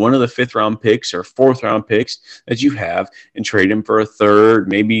him and one of the 5th round picks or 4th round picks that you have and trade him for a third.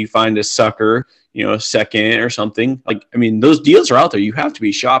 Maybe you find a sucker, a second or something. Like, I mean, those deals are out there. You have to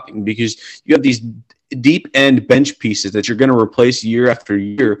be shopping because you have these deep end bench pieces that you're going to replace year after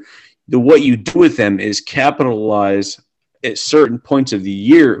year. What you do with them is capitalize at certain points of the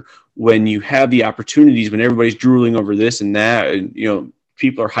year when you have the opportunities, when everybody's drooling over this and that, and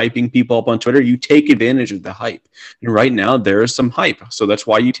people are hyping people up on Twitter. You take advantage of the hype, and right now there is some hype, so that's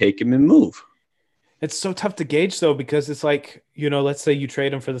why you take him and move. It's so tough to gauge though, because it's like, let's say you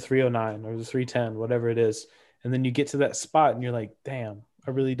trade him for the 309 or the 310, whatever it is, and then you get to that spot and you're like, damn,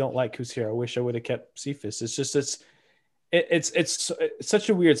 I really don't like who's here. I wish I would have kept Cephas. It's such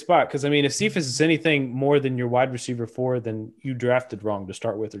a weird spot, because I mean, if Cephas is anything more than your wide receiver 4, then you drafted wrong to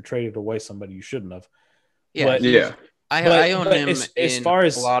start with or traded away somebody you shouldn't have. I own him as far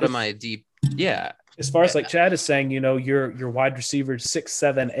as a lot of my deep. Yeah, as far as like Chad is saying, your wide receiver 6,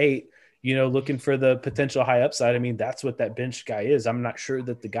 7, 8. Looking for the potential high upside. I mean, that's what that bench guy is. I'm not sure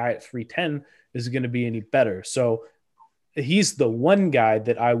that the guy at 310 is going to be any better. So he's the one guy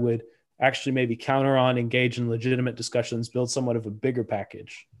that I would actually maybe counter on, engage in legitimate discussions, build somewhat of a bigger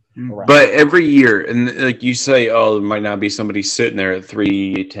package around. But every year, and like you say, oh, there might not be somebody sitting there at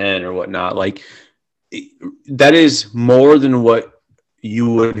 310 or whatnot. Like, that is more than what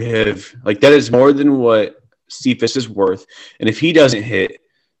you would have. Like, that is more than what Cephas is worth. And if he doesn't hit,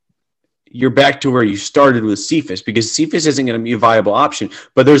 you're back to where you started with Cephas, because Cephas isn't going to be a viable option.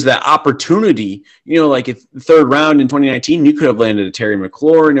 But there's that opportunity, like if third round in 2019, you could have landed a Terry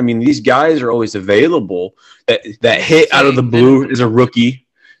McLaurin. I mean, these guys are always available. That hit out of the blue is a rookie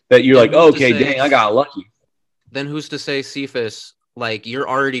that you're like, oh, okay, dang, I got lucky. Then who's to say Cephas, like, you're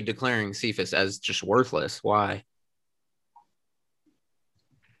already declaring Cephas as just worthless? Why?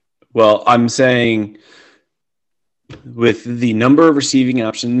 Well, I'm saying with the number of receiving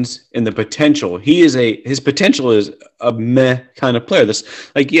options and the potential. His potential is a meh kind of player.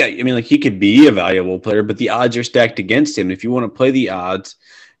 This, like, yeah, I mean, like, he could be a valuable player, but the odds are stacked against him. If you want to play the odds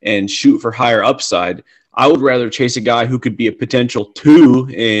and shoot for higher upside, I would rather chase a guy who could be a potential 2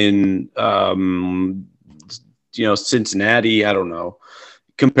 in, Cincinnati. I don't know,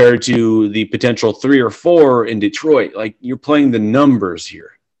 compared to the potential 3 or 4 in Detroit. Like, you're playing the numbers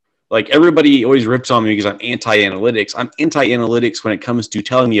here. Like, everybody always rips on me because I'm anti-analytics. I'm anti-analytics when it comes to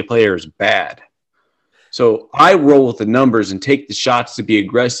telling me a player is bad. So I roll with the numbers and take the shots to be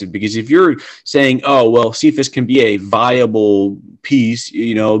aggressive, because if you're saying, oh, well, Cephus can be a viable piece,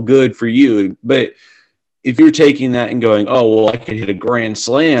 good for you. But if you're taking that and going, oh, well, I could hit a grand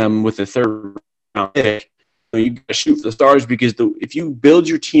slam with a third round pick, you got to shoot for the stars, because if you build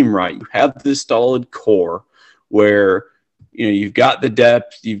your team right, you have this solid core where – you've got the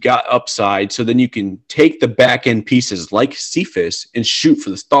depth, you've got upside, so then you can take the back end pieces like Cephus and shoot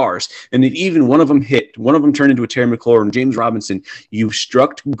for the stars. And if even one of them turned into a Terry McLaurin, James Robinson, you've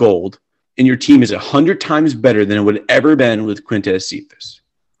struck gold, and your team is 100 times better than it would ever been with Quintez Cephus.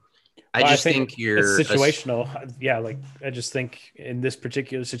 I think you're it's situational. I just think in this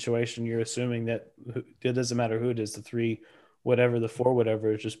particular situation, you're assuming that it doesn't matter who it is, the 3, whatever, the 4,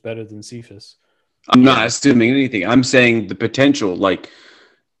 whatever, is just better than Cephus. I'm not assuming anything. I'm saying the potential. Well,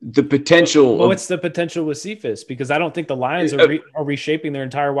 what's the potential with Cephus? Because I don't think the Lions are reshaping their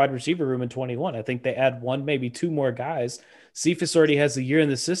entire wide receiver room in 21. I think they add 1, maybe 2 more guys. Cephus already has a year in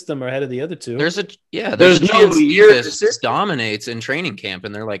the system ahead of the other 2. There's a chance Cephus dominates in training camp,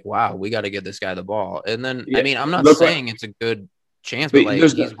 and they're like, wow, we got to get this guy the ball. And then, I mean, I'm not saying it's a good chance, but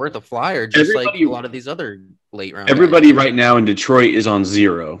he's worth a flyer, just like a lot of these other late round everybody guys. Right now in Detroit is on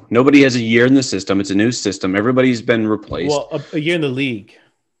 0. Nobody has a year in the system. It's a new system. Everybody's been replaced. Well, a year in the league.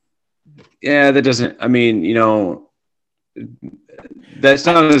 Yeah, that doesn't. I mean, that's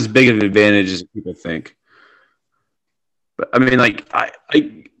not as big of an advantage as people think. But I mean, like,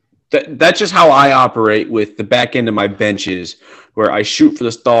 that's just how I operate with the back end of my benches, where I shoot for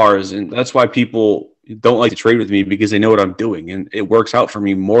the stars, and that's why people don't like to trade with me, because they know what I'm doing, and it works out for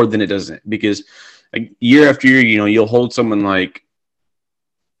me more than it doesn't. Because like, year after year, you'll hold someone like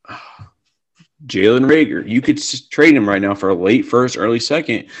Jalen Reagor. You could trade him right now for a late first, early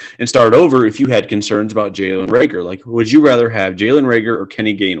second, and start over if you had concerns about Jalen Reagor. Like, would you rather have Jalen Reagor or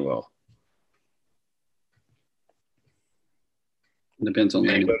Kenny Gainwell? It depends on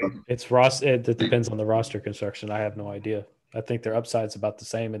anybody. It depends on the roster construction. I have no idea. I think their upside's about the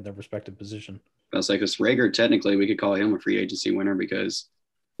same in their respective position. I'll say, because Reagor, technically, we could call him a free agency winner, because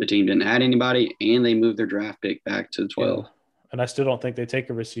the team didn't add anybody, and they moved their draft pick back to 12. Yeah. And I still don't think they take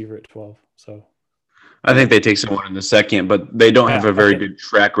a receiver at 12. So I think they take someone in the second, but they don't have a very good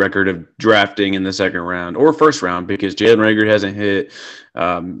track record of drafting in the second round or first round, because Jalen Reagor hasn't hit.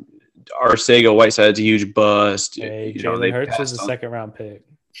 Arcega-Whiteside's a huge bust. Hey, Jalen Hurts is a second round pick.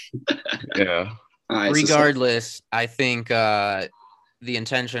 Yeah. Right, regardless, I think the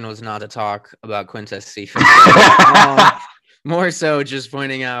intention was not to talk about Quintez Cephus. More so just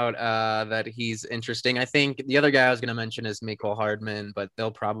pointing out that he's interesting. I think the other guy I was going to mention is Mecole Hardman, but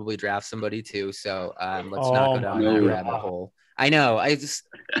they'll probably draft somebody too. So let's not go down that rabbit hole. I know.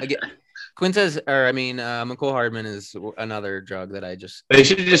 Mecole Hardman is another drug that They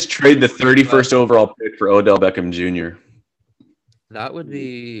should just trade the 31st overall pick for Odell Beckham Jr. That would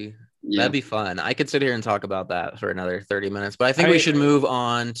be... Yeah. That'd be fun. I could sit here and talk about that for another 30 minutes, but I think we should move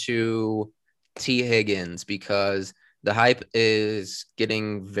on to T. Higgins, because the hype is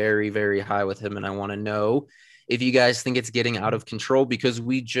getting very, very high with him. And I want to know if you guys think it's getting out of control, because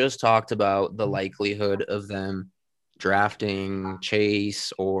we just talked about the likelihood of them drafting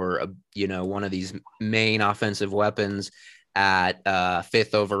Chase or, one of these main offensive weapons at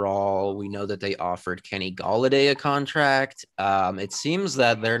 5th overall. We know that they offered Kenny Golladay a contract. It seems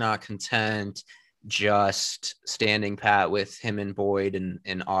that they're not content just standing pat with him and Boyd and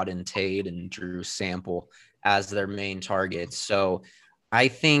Auden Tate and Drew Sample as their main targets. So I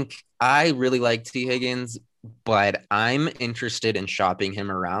think I really like T. Higgins, but I'm interested in shopping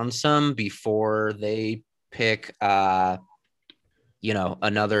him around some before they pick, another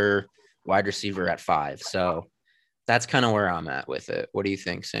wide receiver at 5. So that's kind of where I'm at with it. What do you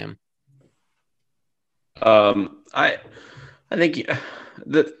think, Sam? I think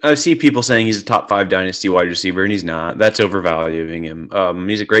I see people saying he's a top 5 dynasty wide receiver, and he's not. That's overvaluing him.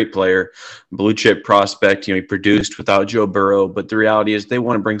 He's a great player, blue chip prospect. He produced without Joe Burrow, but the reality is they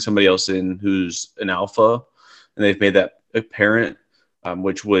want to bring somebody else in who's an alpha, and they've made that apparent,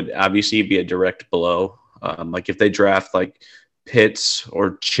 which would obviously be a direct blow. Like if they draft like Pitts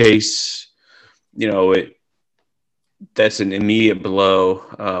or Chase, that's an immediate blow.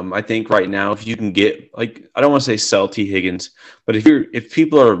 I think right now, if you can get, like, I don't want to say sell T. Higgins, but if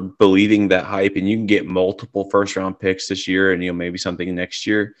people are believing that hype and you can get multiple first round picks this year and maybe something next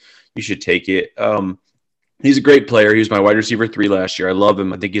year, you should take it. He's a great player. He was my wide receiver 3 last year. I love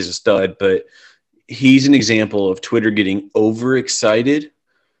him. I think he's a stud, but he's an example of Twitter getting overexcited.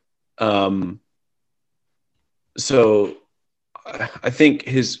 So I think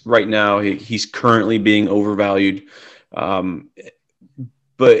right now he's currently being overvalued.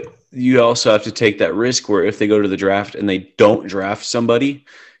 But you also have to take that risk where if they go to the draft and they don't draft somebody,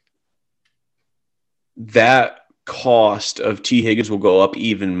 that cost of T. Higgins will go up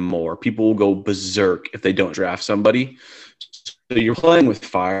even more. People will go berserk if they don't draft somebody. So you're playing with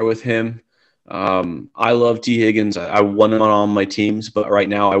fire with him. I love T. Higgins. I want him on all my teams, but right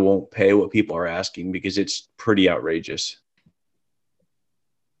now I won't pay what people are asking because it's pretty outrageous.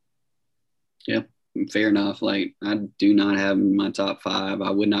 Yeah, fair enough. Like, I do not have him in my top 5. I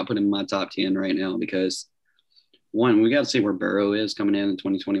would not put him in my top 10 right now because, one, we got to see where Burrow is coming in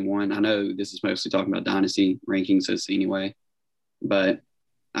 2021. I know this is mostly talking about dynasty rankings anyway, but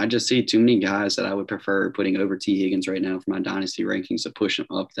I just see too many guys that I would prefer putting over T. Higgins right now for my dynasty rankings to push him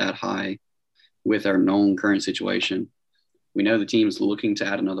up that high with our known current situation. We know the team's looking to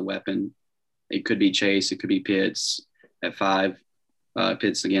add another weapon. It could be Chase. It could be Pitts at 5.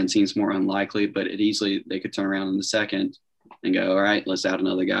 Pitts, again, seems more unlikely, but they could turn around in the second and go, all right, let's add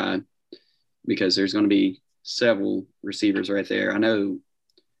another guy because there's going to be several receivers right there. I know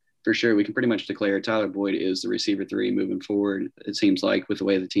for sure we can pretty much declare Tyler Boyd is the receiver 3 moving forward, it seems like, with the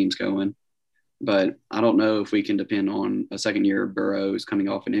way the team's going. But I don't know if we can depend on a second year of Burrows coming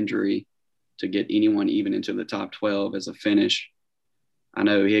off an injury to get anyone even into the top 12 as a finish. I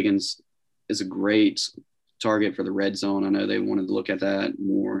know Higgins is a great target for the red zone. I know they wanted to look at that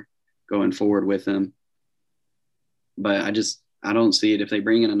more going forward with him. But I don't see it. If they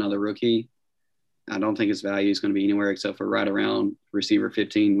bring in another rookie, I don't think his value is going to be anywhere except for right around receiver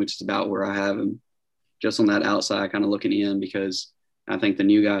 15, which is about where I have him, just on that outside kind of looking in, because I think the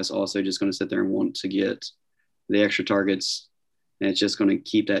new guy is also just going to sit there and want to get the extra targets, and it's just going to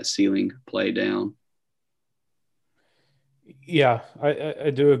keep that ceiling play down. Yeah,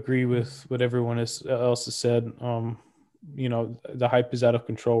 I do agree with what everyone else has said. The hype is out of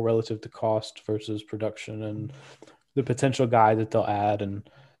control relative to cost versus production and the potential guy that they'll add and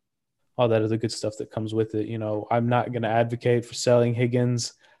all that other good stuff that comes with it. I'm not going to advocate for selling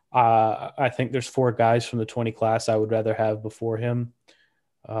Higgins. I think there's 4 guys from the 20 class I would rather have before him.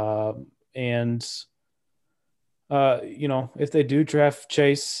 If they do draft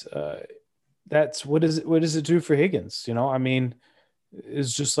Chase, that's what does it do for Higgins?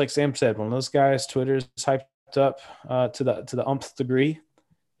 It's just like Sam said, one of those guys, Twitter's hyped up to the umpth degree.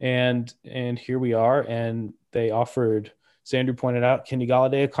 And here we are. And they offered, as Andrew pointed out, Kenny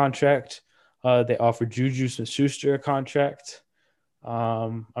Golladay a contract. They offered Juju Smith-Schuster a contract.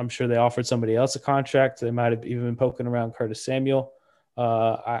 I'm sure they offered somebody else a contract. They might have even been poking around Curtis Samuel.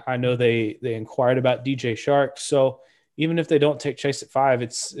 I know they inquired about DJ Shark. So even if they don't take Chase at 5,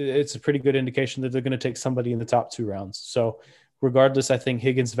 it's a pretty good indication that they're going to take somebody in the top 2 rounds. So regardless, I think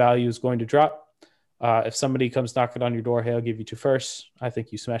Higgins' value is going to drop. If somebody comes knocking on your door, hey, I'll give you 2 firsts, I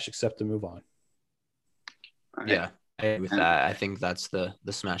think you smash accept and move on. Right. Yeah, I agree with that. I think that's the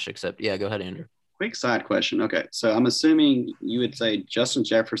smash accept. Yeah, go ahead, Andrew. Quick side question. Okay, so I'm assuming you would say Justin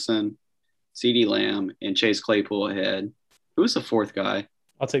Jefferson, CeeDee Lamb, and Chase Claypool ahead. Who's the 4th guy?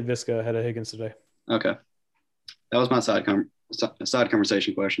 I'll take Visca ahead of Higgins today. Okay. That was my side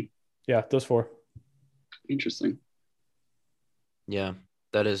conversation question. Yeah, those 4. Interesting. Yeah,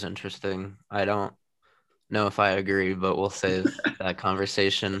 that is interesting. I don't know if I agree, but we'll save that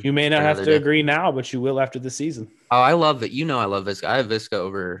conversation. You may not have to agree now, but you will after the season. Oh, I love it. I love Visca. I have Visca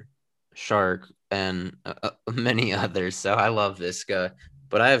over Shark and many others, so I love Visca.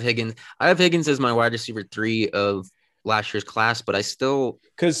 But I have Higgins. I have Higgins as my wide receiver 3 of last year's class, but I still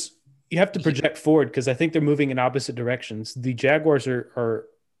 – because you have to project forward because I think they're moving in opposite directions. The Jaguars are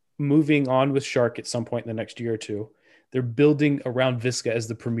moving on with Shark at some point in the next year or 2. They're building around Visca as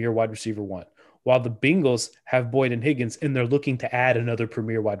the premier wide receiver 1, while the Bengals have Boyd and Higgins, and they're looking to add another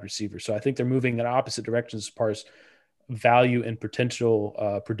premier wide receiver. So I think they're moving in opposite directions as far as value and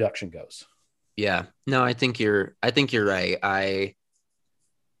potential production goes. Yeah, no, I think you're right. I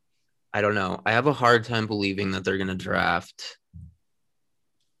don't know. I have a hard time believing that they're going to draft.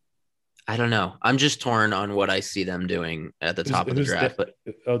 I don't know. I'm just torn on what I see them doing at the top of the draft. The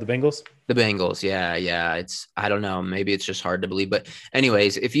Bengals? The Bengals. Yeah. I don't know. Maybe it's just hard to believe. But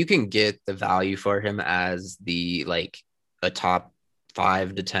anyways, if you can get the value for him as a top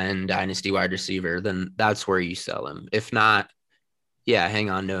 5 to 10 dynasty wide receiver, then that's where you sell him. If not, yeah, hang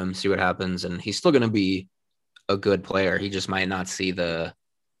on to him, see what happens. And he's still going to be a good player. He just might not see the,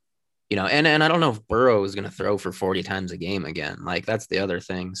 and I don't know if Burrow is going to throw for 40 times a game again. Like, that's the other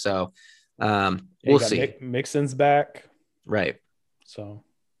thing. So we'll see. Mixon's back. Right. So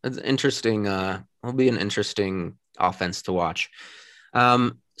it's interesting. It'll be an interesting offense to watch.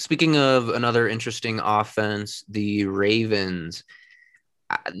 Speaking of another interesting offense, the Ravens,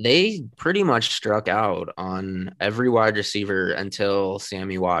 they pretty much struck out on every wide receiver until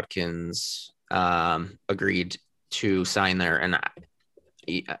Sammy Watkins agreed to sign there. And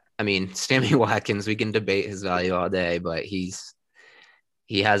I mean, Sammy Watkins, we can debate his value all day, but he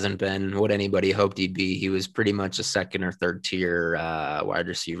hasn't been what anybody hoped he'd be. He was pretty much a second or third tier wide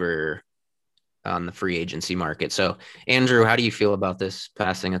receiver on the free agency market. So, Andrew, how do you feel about this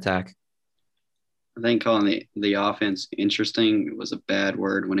passing attack? I think calling the offense interesting was a bad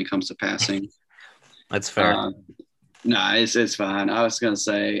word when it comes to passing. That's fair. No, it's fine. I was going to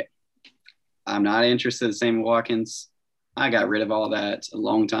say I'm not interested in Sammy Watkins. I got rid of all that a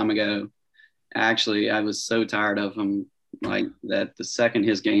long time ago. Actually, I was so tired of him, like that the second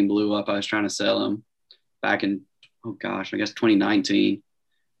his game blew up, I was trying to sell him back in, I guess 2019.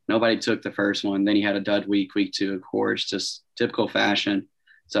 Nobody took the first one. Then he had a dud week 2, of course, just typical fashion.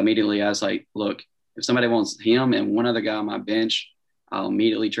 So immediately I was like, look, if somebody wants him and one other guy on my bench, I'll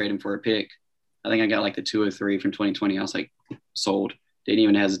immediately trade him for a pick. I think I got like the 203 from 2020. I was like, sold. Didn't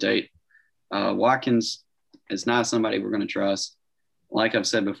even hesitate. Watkins is not somebody we're going to trust. Like I've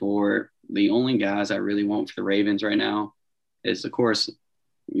said before, the only guys I really want for the Ravens right now is, of course,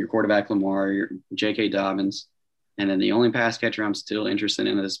 your quarterback Lamar, your J.K. Dobbins. And then the only pass catcher I'm still interested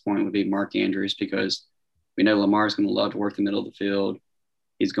in at this point would be Mark Andrews, because we know Lamar's going to love to work the middle of the field.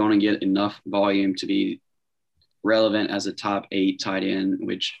 He's going to get enough volume to be relevant as a top 8 tight end,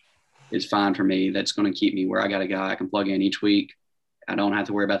 which is fine for me. That's going to keep me where I got a guy I can plug in each week. I don't have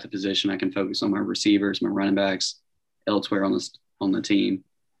to worry about the position. I can focus on my receivers, my running backs, elsewhere on the team.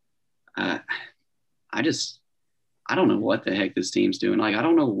 I don't know what the heck this team's doing. Like, I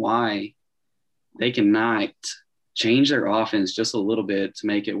don't know why they cannot change their offense just a little bit to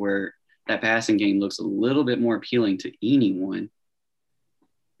make it where that passing game looks a little bit more appealing to anyone.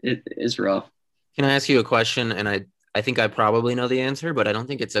 It's rough. Can I ask you a question? And I think I probably know the answer, but I don't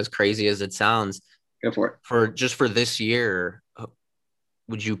think it's as crazy as it sounds. Go for it. For this year,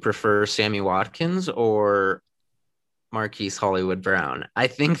 would you prefer Sammy Watkins or Marquise Hollywood Brown? I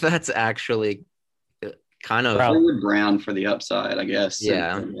think that's actually kind of Hollywood Brown for the upside, I guess.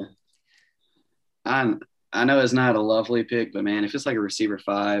 Yeah. I know it's not a lovely pick, but man, if it's like a receiver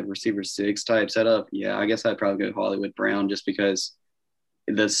 5, receiver 6 type setup, yeah, I guess I'd probably go Hollywood Brown just because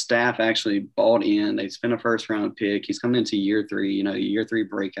the staff actually bought in. They spent a first round pick. He's coming into year 3. Year 3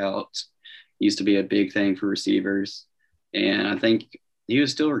 breakouts used to be a big thing for receivers. And I think he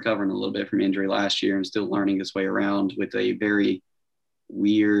was still recovering a little bit from injury last year and still learning his way around with a very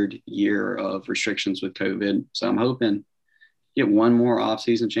weird year of restrictions with COVID. So I'm hoping get one more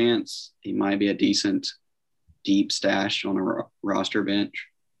offseason chance. He might be a decent deep stash on a roster bench.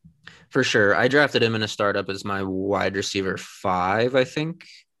 For sure. I drafted him in a startup as my wide receiver 5, I think.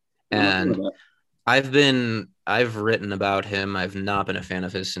 And I've written about him. I've not been a fan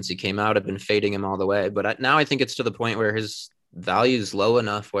of his since he came out. I've been fading him all the way. But now I think it's to the point where his value is low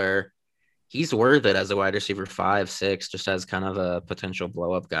enough where he's worth it as a wide receiver 5, 6, just as kind of a potential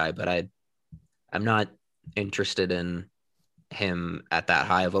blow up guy. But I'm not interested in him at that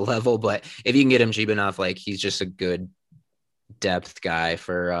high of a level. But if you can get him cheap enough, like, he's just a good depth guy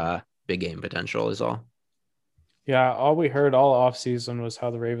for big game potential is all. Yeah, all we heard all offseason was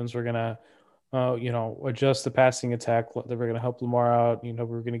how the Ravens were going to, adjust the passing attack. They were going to help Lamar out. We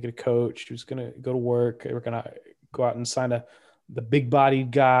were going to get a coach who's going to go to work. They were going to go out and sign the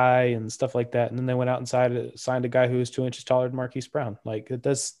big-bodied guy and stuff like that. And then they went out and signed a guy who was 2 inches taller than Marquise Brown. Like,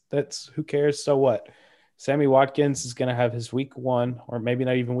 that's who cares? So what? Sammy Watkins is going to have his week 1, or maybe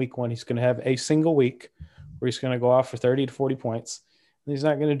not even week 1. He's going to have a single week where he's going to go off for 30 to 40 points. And he's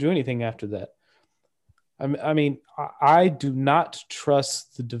not going to do anything after that. I mean, I do not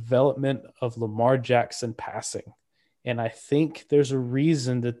trust the development of Lamar Jackson passing. And I think there's a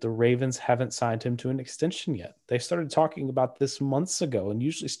reason that the Ravens haven't signed him to an extension yet. They started talking about this months ago, and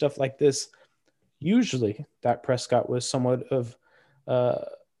usually stuff like this, Dak Prescott was somewhat of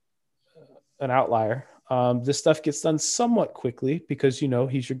an outlier. This stuff gets done somewhat quickly because,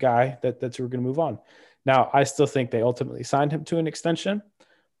 he's your guy that's who we're going to move on. Now, I still think they ultimately signed him to an extension,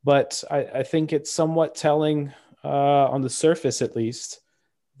 but I think it's somewhat telling on the surface, at least,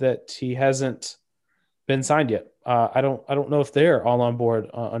 that he hasn't been signed yet. I don't know if they're all on board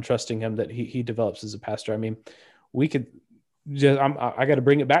on trusting him that he develops as a passer. I mean, we could just I got to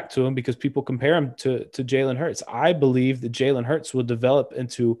bring it back to him because people compare him to Jalen Hurts. I believe that Jalen Hurts will develop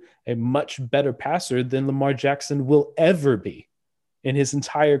into a much better passer than Lamar Jackson will ever be in his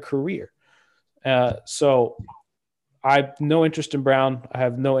entire career. So I have no interest in Brown. I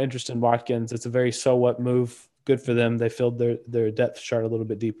have no interest in Watkins. It's a very so what move. Good for them. They filled their depth chart a little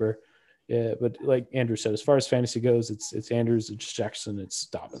bit deeper. Yeah, but like Andrew said, as far as fantasy goes, it's Andrews, it's Jackson, it's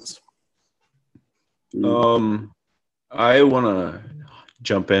Dobbins. I want to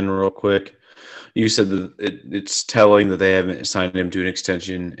jump in real quick. You said that it's telling that they haven't signed him to an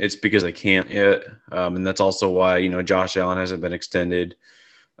extension. It's because they can't yet, and that's also why Josh Allen hasn't been extended.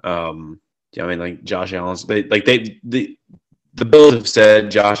 I mean, like Josh Allen's, the Bills have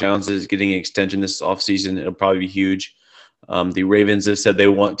said Josh Allen is getting an extension this offseason. It'll probably be huge. The Ravens have said they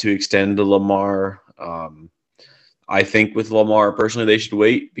want to extend to Lamar. I think with Lamar, personally, they should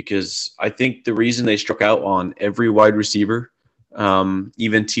wait because I think the reason they struck out on every wide receiver,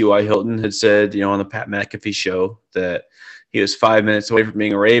 even T.Y. Hilton had said, on the Pat McAfee show that he was 5 minutes away from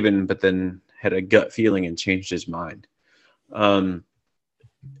being a Raven, but then had a gut feeling and changed his mind. They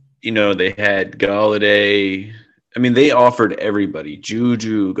had Galladay. I mean, they offered everybody,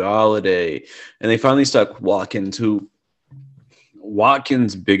 Juju, Galladay, and they finally stuck Watkins, who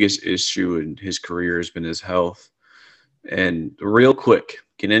Watkins' biggest issue in his career has been his health. And real quick,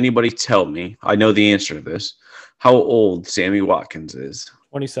 can anybody tell me, I know the answer to this, how old Sammy Watkins is?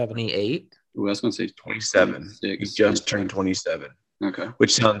 27. 28? Ooh, I was going to say 27. He just turned 27. Okay.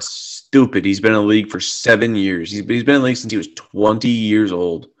 Which sounds stupid. He's been in the league for 7 years. He's been in the league since he was 20 years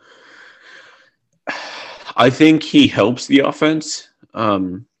old. I think he helps the offense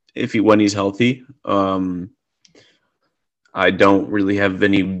when he's healthy. I don't really have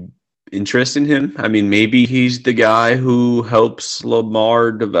any interest in him. I mean, maybe he's the guy who helps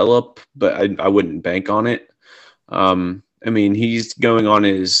Lamar develop, but I wouldn't bank on it. I mean, he's going on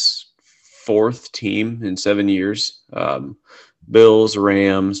his fourth team in 7 years. Bills,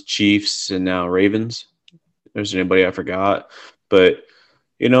 Rams, Chiefs, and now Ravens. There's anybody I forgot. But,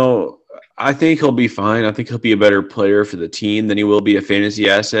 I think he'll be fine. I think he'll be a better player for the team than he will be a fantasy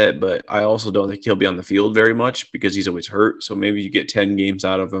asset, but I also don't think he'll be on the field very much because he's always hurt. So maybe you get 10 games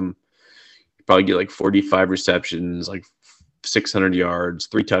out of him. You probably get like 45 receptions, like 600 yards,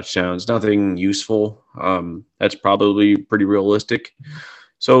 3 touchdowns, nothing useful. That's probably pretty realistic.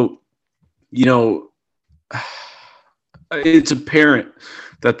 So, it's apparent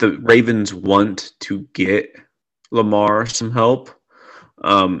that the Ravens want to get Lamar some help.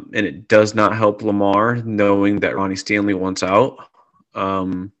 And it does not help Lamar knowing that Ronnie Stanley wants out.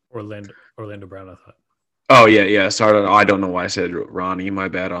 Orlando Brown, I thought. Oh, yeah. Sorry, I don't know why I said Ronnie. My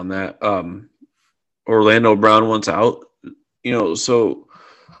bad on that. Orlando Brown wants out. So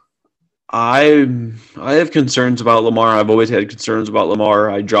I have concerns about Lamar. I've always had concerns about Lamar.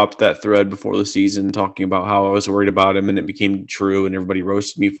 I dropped that thread before the season talking about how I was worried about him, and it became true, and everybody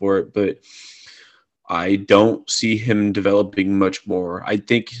roasted me for it. But I don't see him developing much more. I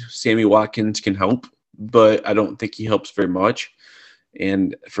think Sammy Watkins can help, but I don't think he helps very much.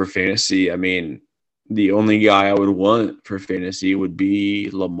 And for fantasy, I mean, the only guy I would want for fantasy would be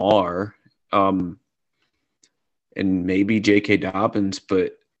Lamar, and maybe J.K. Dobbins,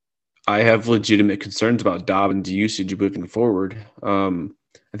 but I have legitimate concerns about Dobbins' usage moving forward. I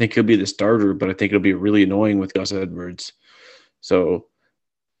think he'll be the starter, but I think it'll be really annoying with Gus Edwards. So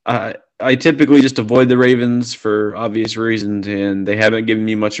I typically just avoid the Ravens for obvious reasons, and they haven't given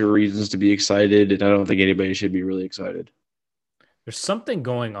me much of reasons to be excited, and I don't think anybody should be really excited. There's something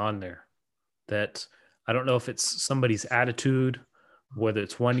going on there that I don't know if it's somebody's attitude, whether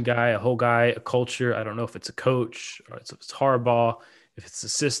it's one guy, a whole guy, a culture. I don't know if it's a coach or if it's Harbaugh, if it's a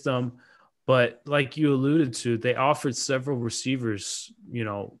system. But like you alluded to, they offered several receivers,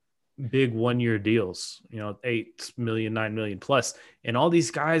 big 1-year deals, 8 million, 9 million plus. And all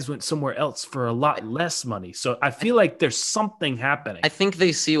these guys went somewhere else for a lot less money. So I feel like there's something happening. I think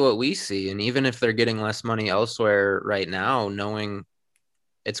they see what we see. And even if they're getting less money elsewhere right now, knowing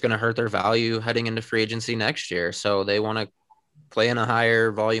it's going to hurt their value heading into free agency next year. So they want to play in a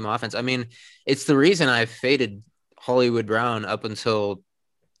higher volume offense. I mean, it's the reason I faded Hollywood Brown up until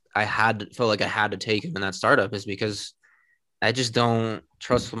I felt like I had to take him in that startup, is because I just don't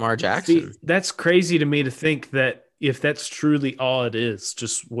trust Lamar Jackson. See, that's crazy to me to think that if that's truly all it is,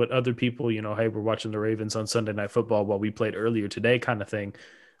 just what other people, hey, we're watching the Ravens on Sunday Night Football while we played earlier today kind of thing.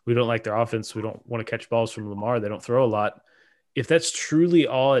 We don't like their offense. We don't want to catch balls from Lamar. They don't throw a lot. If that's truly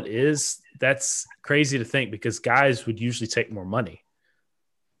all it is, that's crazy to think because guys would usually take more money.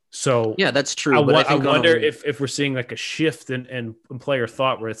 So yeah, that's true. I But I think wonder if we're seeing like a shift in player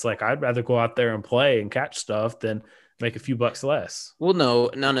thought where it's like, I'd rather go out there and play and catch stuff than make a few bucks less. well, no,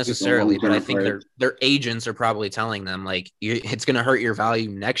 not necessarily, but I long-term think approach. their agents are probably telling them like it's going to hurt your value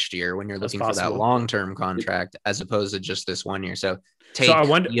next year when you're That's looking for that possible. long-term contract as opposed to just this 1 year. So take I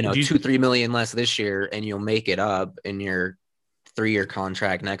wonder, you know do you- 2-3 million less this year, and you'll make it up in your 3-year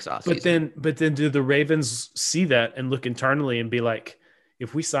contract next offseason. But then do the Ravens see that and look internally and be like,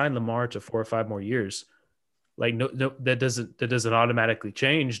 if we sign Lamar to 4 or 5 more years, like no, that doesn't automatically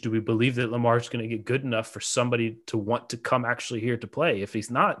change. Do we believe that Lamar's going to get good enough for somebody to want to come actually here to play? If he's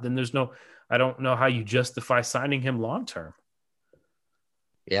not, then I don't know how you justify signing him long term.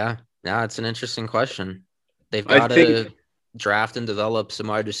 Yeah, it's an interesting question. They've got to draft and develop some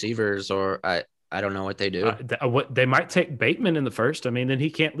wide receivers, or I don't know what they do. What they might take Bateman in the first. I mean, then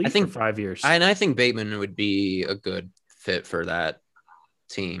he can't leave for 5 years. I think Bateman would be a good fit for that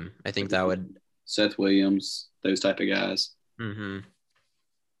team. I think that would Seth Williams, those type of guys. Mm-hmm.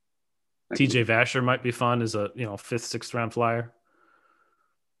 TJ Vasher might be fun as a 5th, 6th round flyer.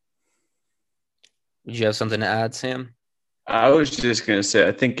 Did you have something to add, Sam? I was just going to say,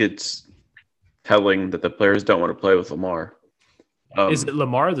 I think it's telling that the players don't want to play with Lamar. Is it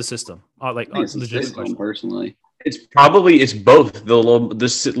Lamar or the system? It's the system, personally. It's both.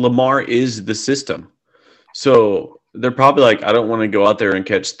 The Lamar is the system. So they're probably like, I don't want to go out there and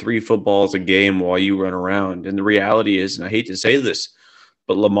catch 3 footballs a game while you run around. And the reality is, and I hate to say this,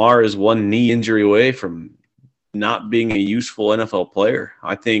 but Lamar is 1 knee injury away from not being a useful NFL player.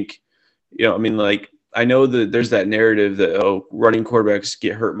 I think, I know that there's that narrative that, running quarterbacks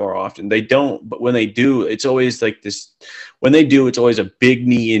get hurt more often. They don't, but when they do, it's always like this. When they do, it's always a big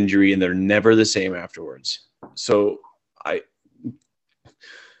knee injury, and they're never the same afterwards. So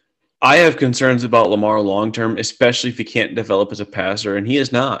I have concerns about Lamar long-term, especially if he can't develop as a passer, and he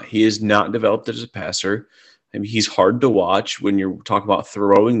is not. He is not developed as a passer. I mean, he's hard to watch when you're talking about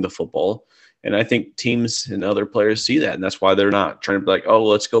throwing the football, and I think teams and other players see that, and that's why they're not trying to be like, oh,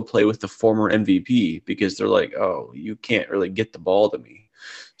 let's go play with the former MVP, because they're like, oh, you can't really get the ball to me.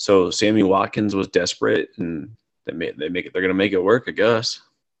 So Sammy Watkins was desperate, and they're going to make it work, I guess.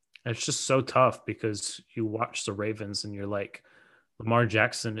 It's just so tough because you watch the Ravens and you're like, Lamar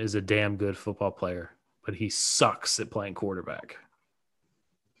Jackson is a damn good football player, but he sucks at playing quarterback.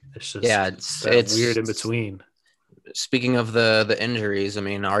 It's just it's weird in between. Speaking of the injuries, I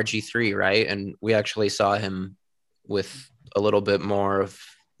mean, RG3, right? And we actually saw him with a little bit more of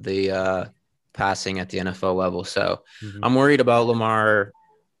the passing at the NFL level. So I'm worried about Lamar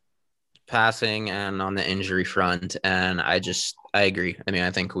passing and on the injury front. And I agree. I mean,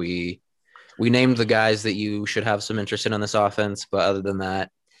 I think we named the guys that you should have some interest in on this offense, but other than that,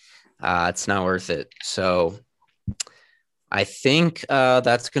 it's not worth it. So I think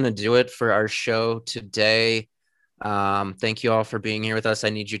that's going to do it for our show today. Thank you all for being here with us. I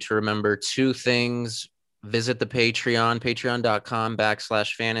need you to remember 2 things. Visit the Patreon,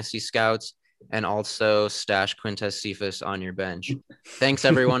 patreon.com/fantasy scouts, and also stash Quintez Cephas on your bench. Thanks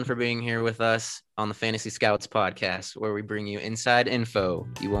everyone for being here with us on the Fantasy Scouts podcast, where we bring you inside info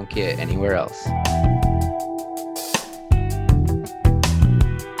you won't get anywhere else.